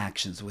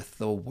interactions with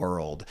the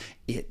world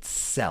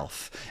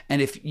itself.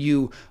 And if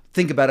you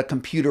think about a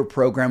computer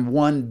program,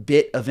 one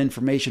bit of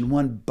information,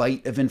 one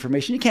byte of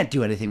information, you can't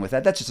do anything with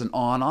that. That's just an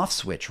on-off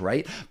switch,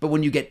 right? But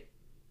when you get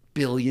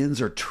billions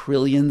or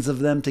trillions of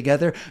them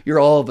together, you're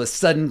all of a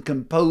sudden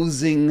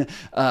composing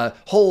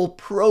whole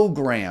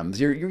programs.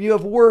 You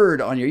have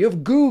Word on you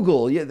have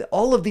Google.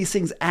 All of these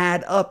things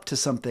add up to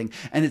something.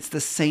 And it's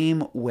the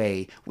same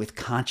way with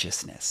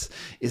consciousness,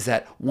 is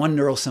that one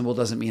neural symbol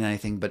doesn't mean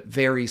anything, but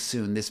very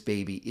soon this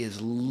baby is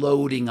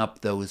loading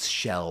up those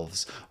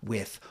shelves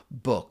with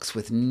books,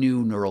 with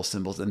new neural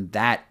symbols. And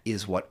that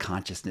is what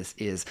consciousness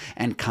is.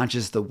 And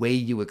conscious, the way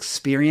you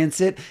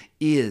experience it,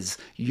 is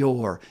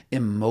your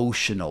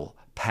emotional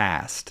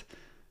past,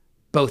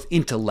 both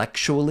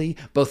intellectually,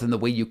 both in the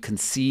way you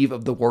conceive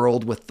of the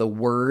world with the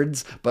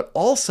words, but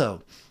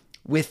also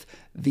with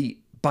the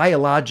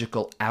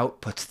biological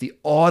outputs, the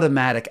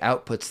automatic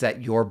outputs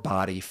that your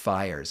body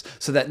fires.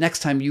 So that next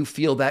time you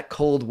feel that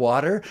cold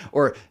water,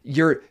 or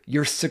you're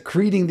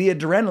secreting the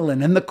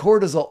adrenaline and the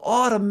cortisol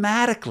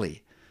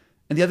automatically.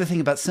 And the other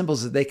thing about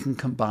symbols is they can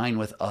combine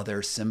with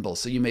other symbols.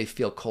 So you may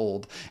feel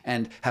cold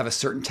and have a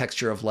certain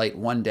texture of light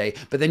one day,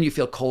 but then you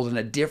feel cold and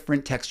a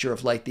different texture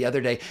of light the other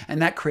day. And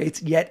that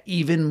creates yet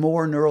even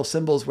more neural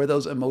symbols where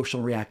those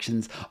emotional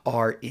reactions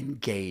are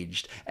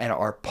engaged and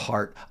are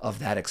part of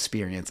that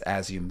experience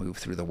as you move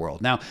through the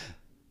world. Now,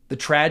 the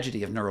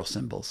tragedy of neural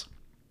symbols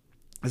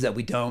is that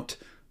we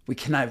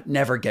can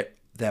never get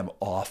them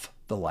off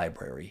the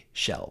library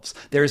shelves.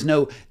 There is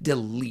no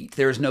delete.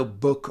 There is no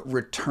book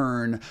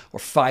return or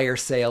fire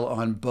sale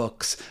on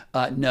books.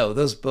 No,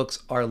 those books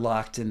are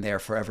locked in there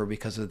forever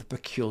because of the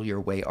peculiar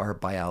way our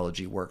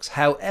biology works.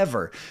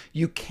 However,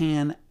 you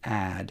can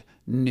add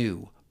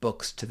new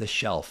books to the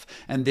shelf.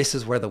 And this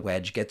is where the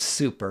wedge gets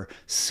super,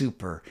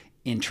 super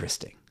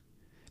interesting.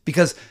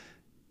 Because,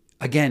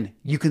 again,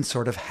 you can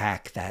sort of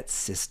hack that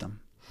system.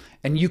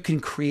 And you can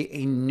create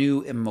a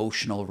new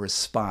emotional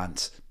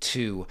response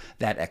to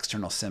that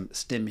external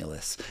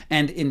stimulus.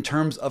 And in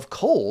terms of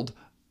cold,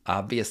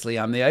 obviously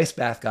I'm the ice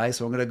bath guy,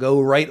 so I'm going to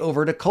go right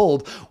over to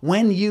cold.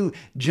 When you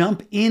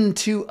jump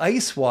into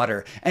ice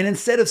water, and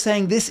instead of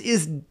saying this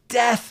is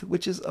death,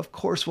 which is of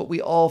course what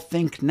we all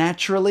think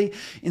naturally,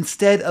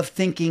 instead of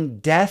thinking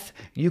death,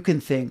 you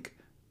can think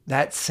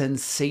that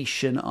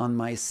sensation on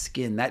my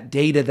skin, that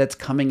data that's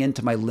coming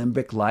into my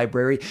limbic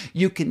library.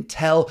 You can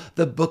tell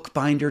the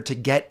bookbinder to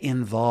get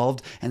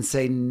involved and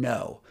say,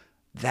 no,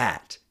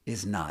 that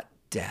is not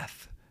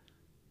death.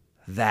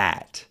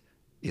 That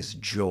is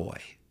joy.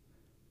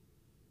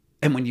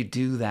 And when you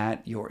do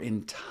that, your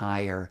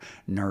entire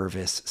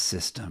nervous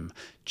system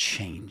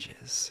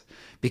changes.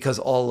 Because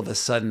all of a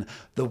sudden,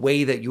 the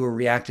way that you are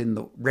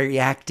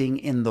reacting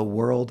in the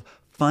world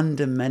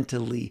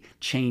fundamentally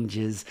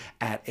changes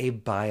at a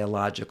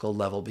biological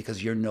level,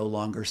 because you're no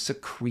longer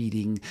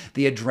secreting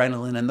the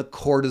adrenaline and the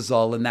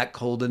cortisol in that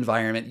cold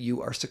environment.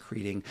 You are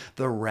secreting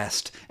the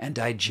rest and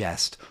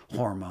digest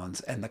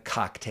hormones and the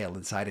cocktail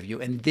inside of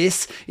you. And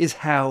this is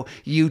how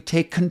you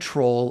take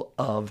control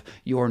of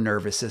your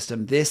nervous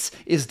system. This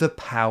is the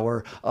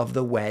power of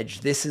the wedge.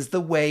 This is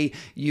the way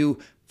you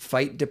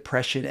fight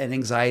depression and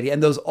anxiety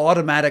and those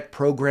automatic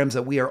programs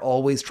that we are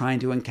always trying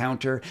to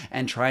encounter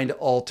and trying to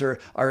alter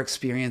our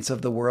experience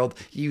of the world.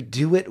 You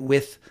do it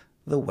with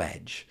the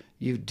wedge.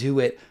 You do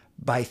it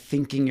by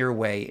thinking your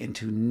way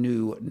into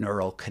new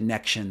neural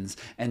connections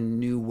and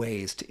new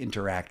ways to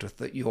interact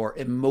with your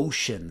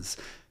emotions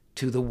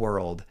to the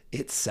world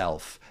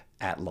itself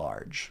at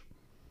large.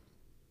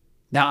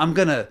 Now, I'm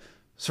going to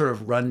sort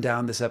of run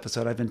down this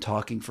episode. I've been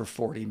talking for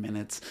 40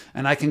 minutes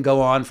and I can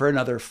go on for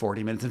another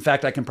 40 minutes. In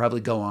fact, I can probably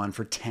go on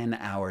for 10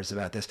 hours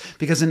about this,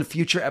 because in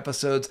future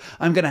episodes,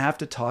 I'm going to have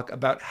to talk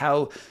about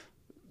how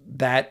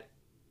that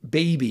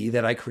baby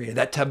that I created,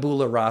 that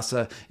tabula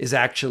rasa, is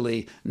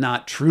actually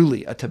not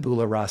truly a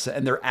tabula rasa,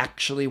 and there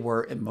actually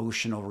were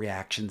emotional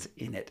reactions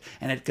in it.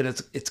 And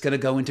it's going to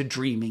go into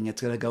dreaming,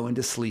 it's going to go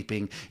into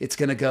sleeping, it's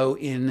going to go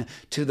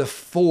into the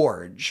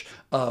forge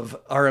of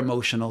our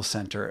emotional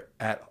center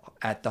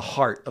at the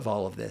heart of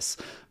all of this.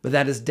 But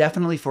that is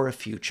definitely for a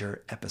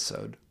future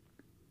episode.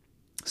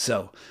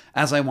 So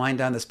as I wind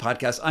down this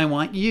podcast, I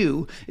want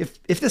you,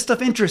 if this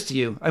stuff interests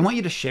you, I want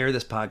you to share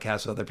this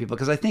podcast with other people,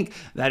 because I think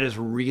that is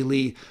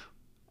really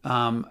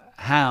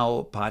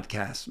how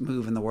podcasts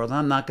move in the world.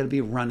 I'm not going to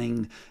be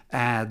running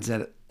ads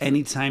at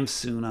any time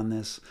soon on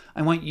this.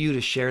 I want you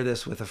to share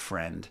this with a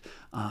friend.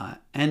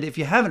 And if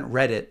you haven't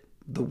read it,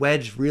 The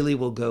Wedge really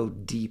will go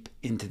deep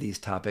into these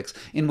topics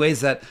in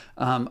ways that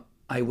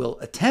I will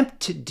attempt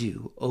to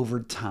do over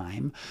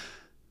time.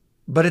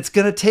 But it's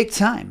going to take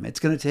time. It's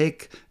going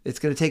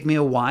to take me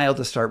a while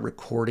to start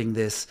recording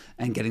this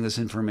and getting this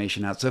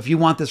information out. So if you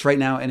want this right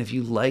now, and if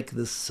you like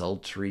the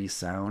sultry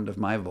sound of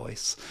my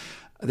voice,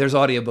 there's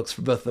audiobooks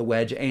for both The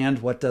Wedge and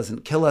What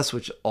Doesn't Kill Us,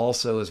 which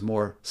also is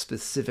more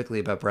specifically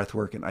about breath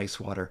work and ice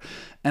water.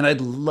 And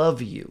I'd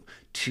love you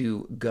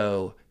to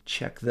go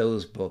check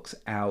those books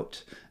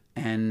out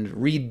and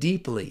read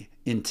deeply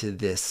into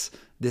this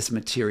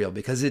material,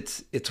 because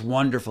it's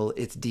wonderful,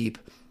 it's deep.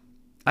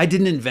 I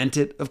didn't invent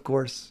it, of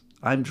course.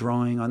 I'm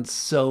drawing on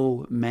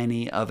so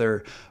many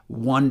other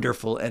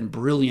wonderful and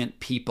brilliant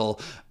people,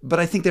 but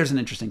I think there's an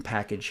interesting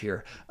package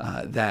here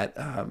that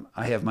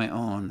I have my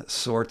own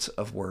sorts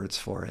of words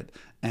for it.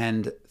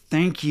 And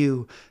thank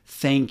you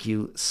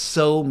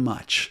so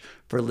much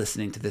for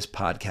listening to this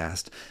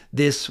podcast.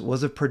 This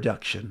was a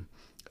production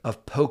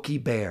of Pokey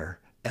Bear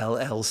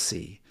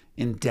LLC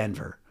in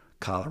Denver,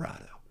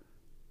 Colorado.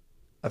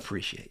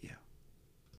 Appreciate you.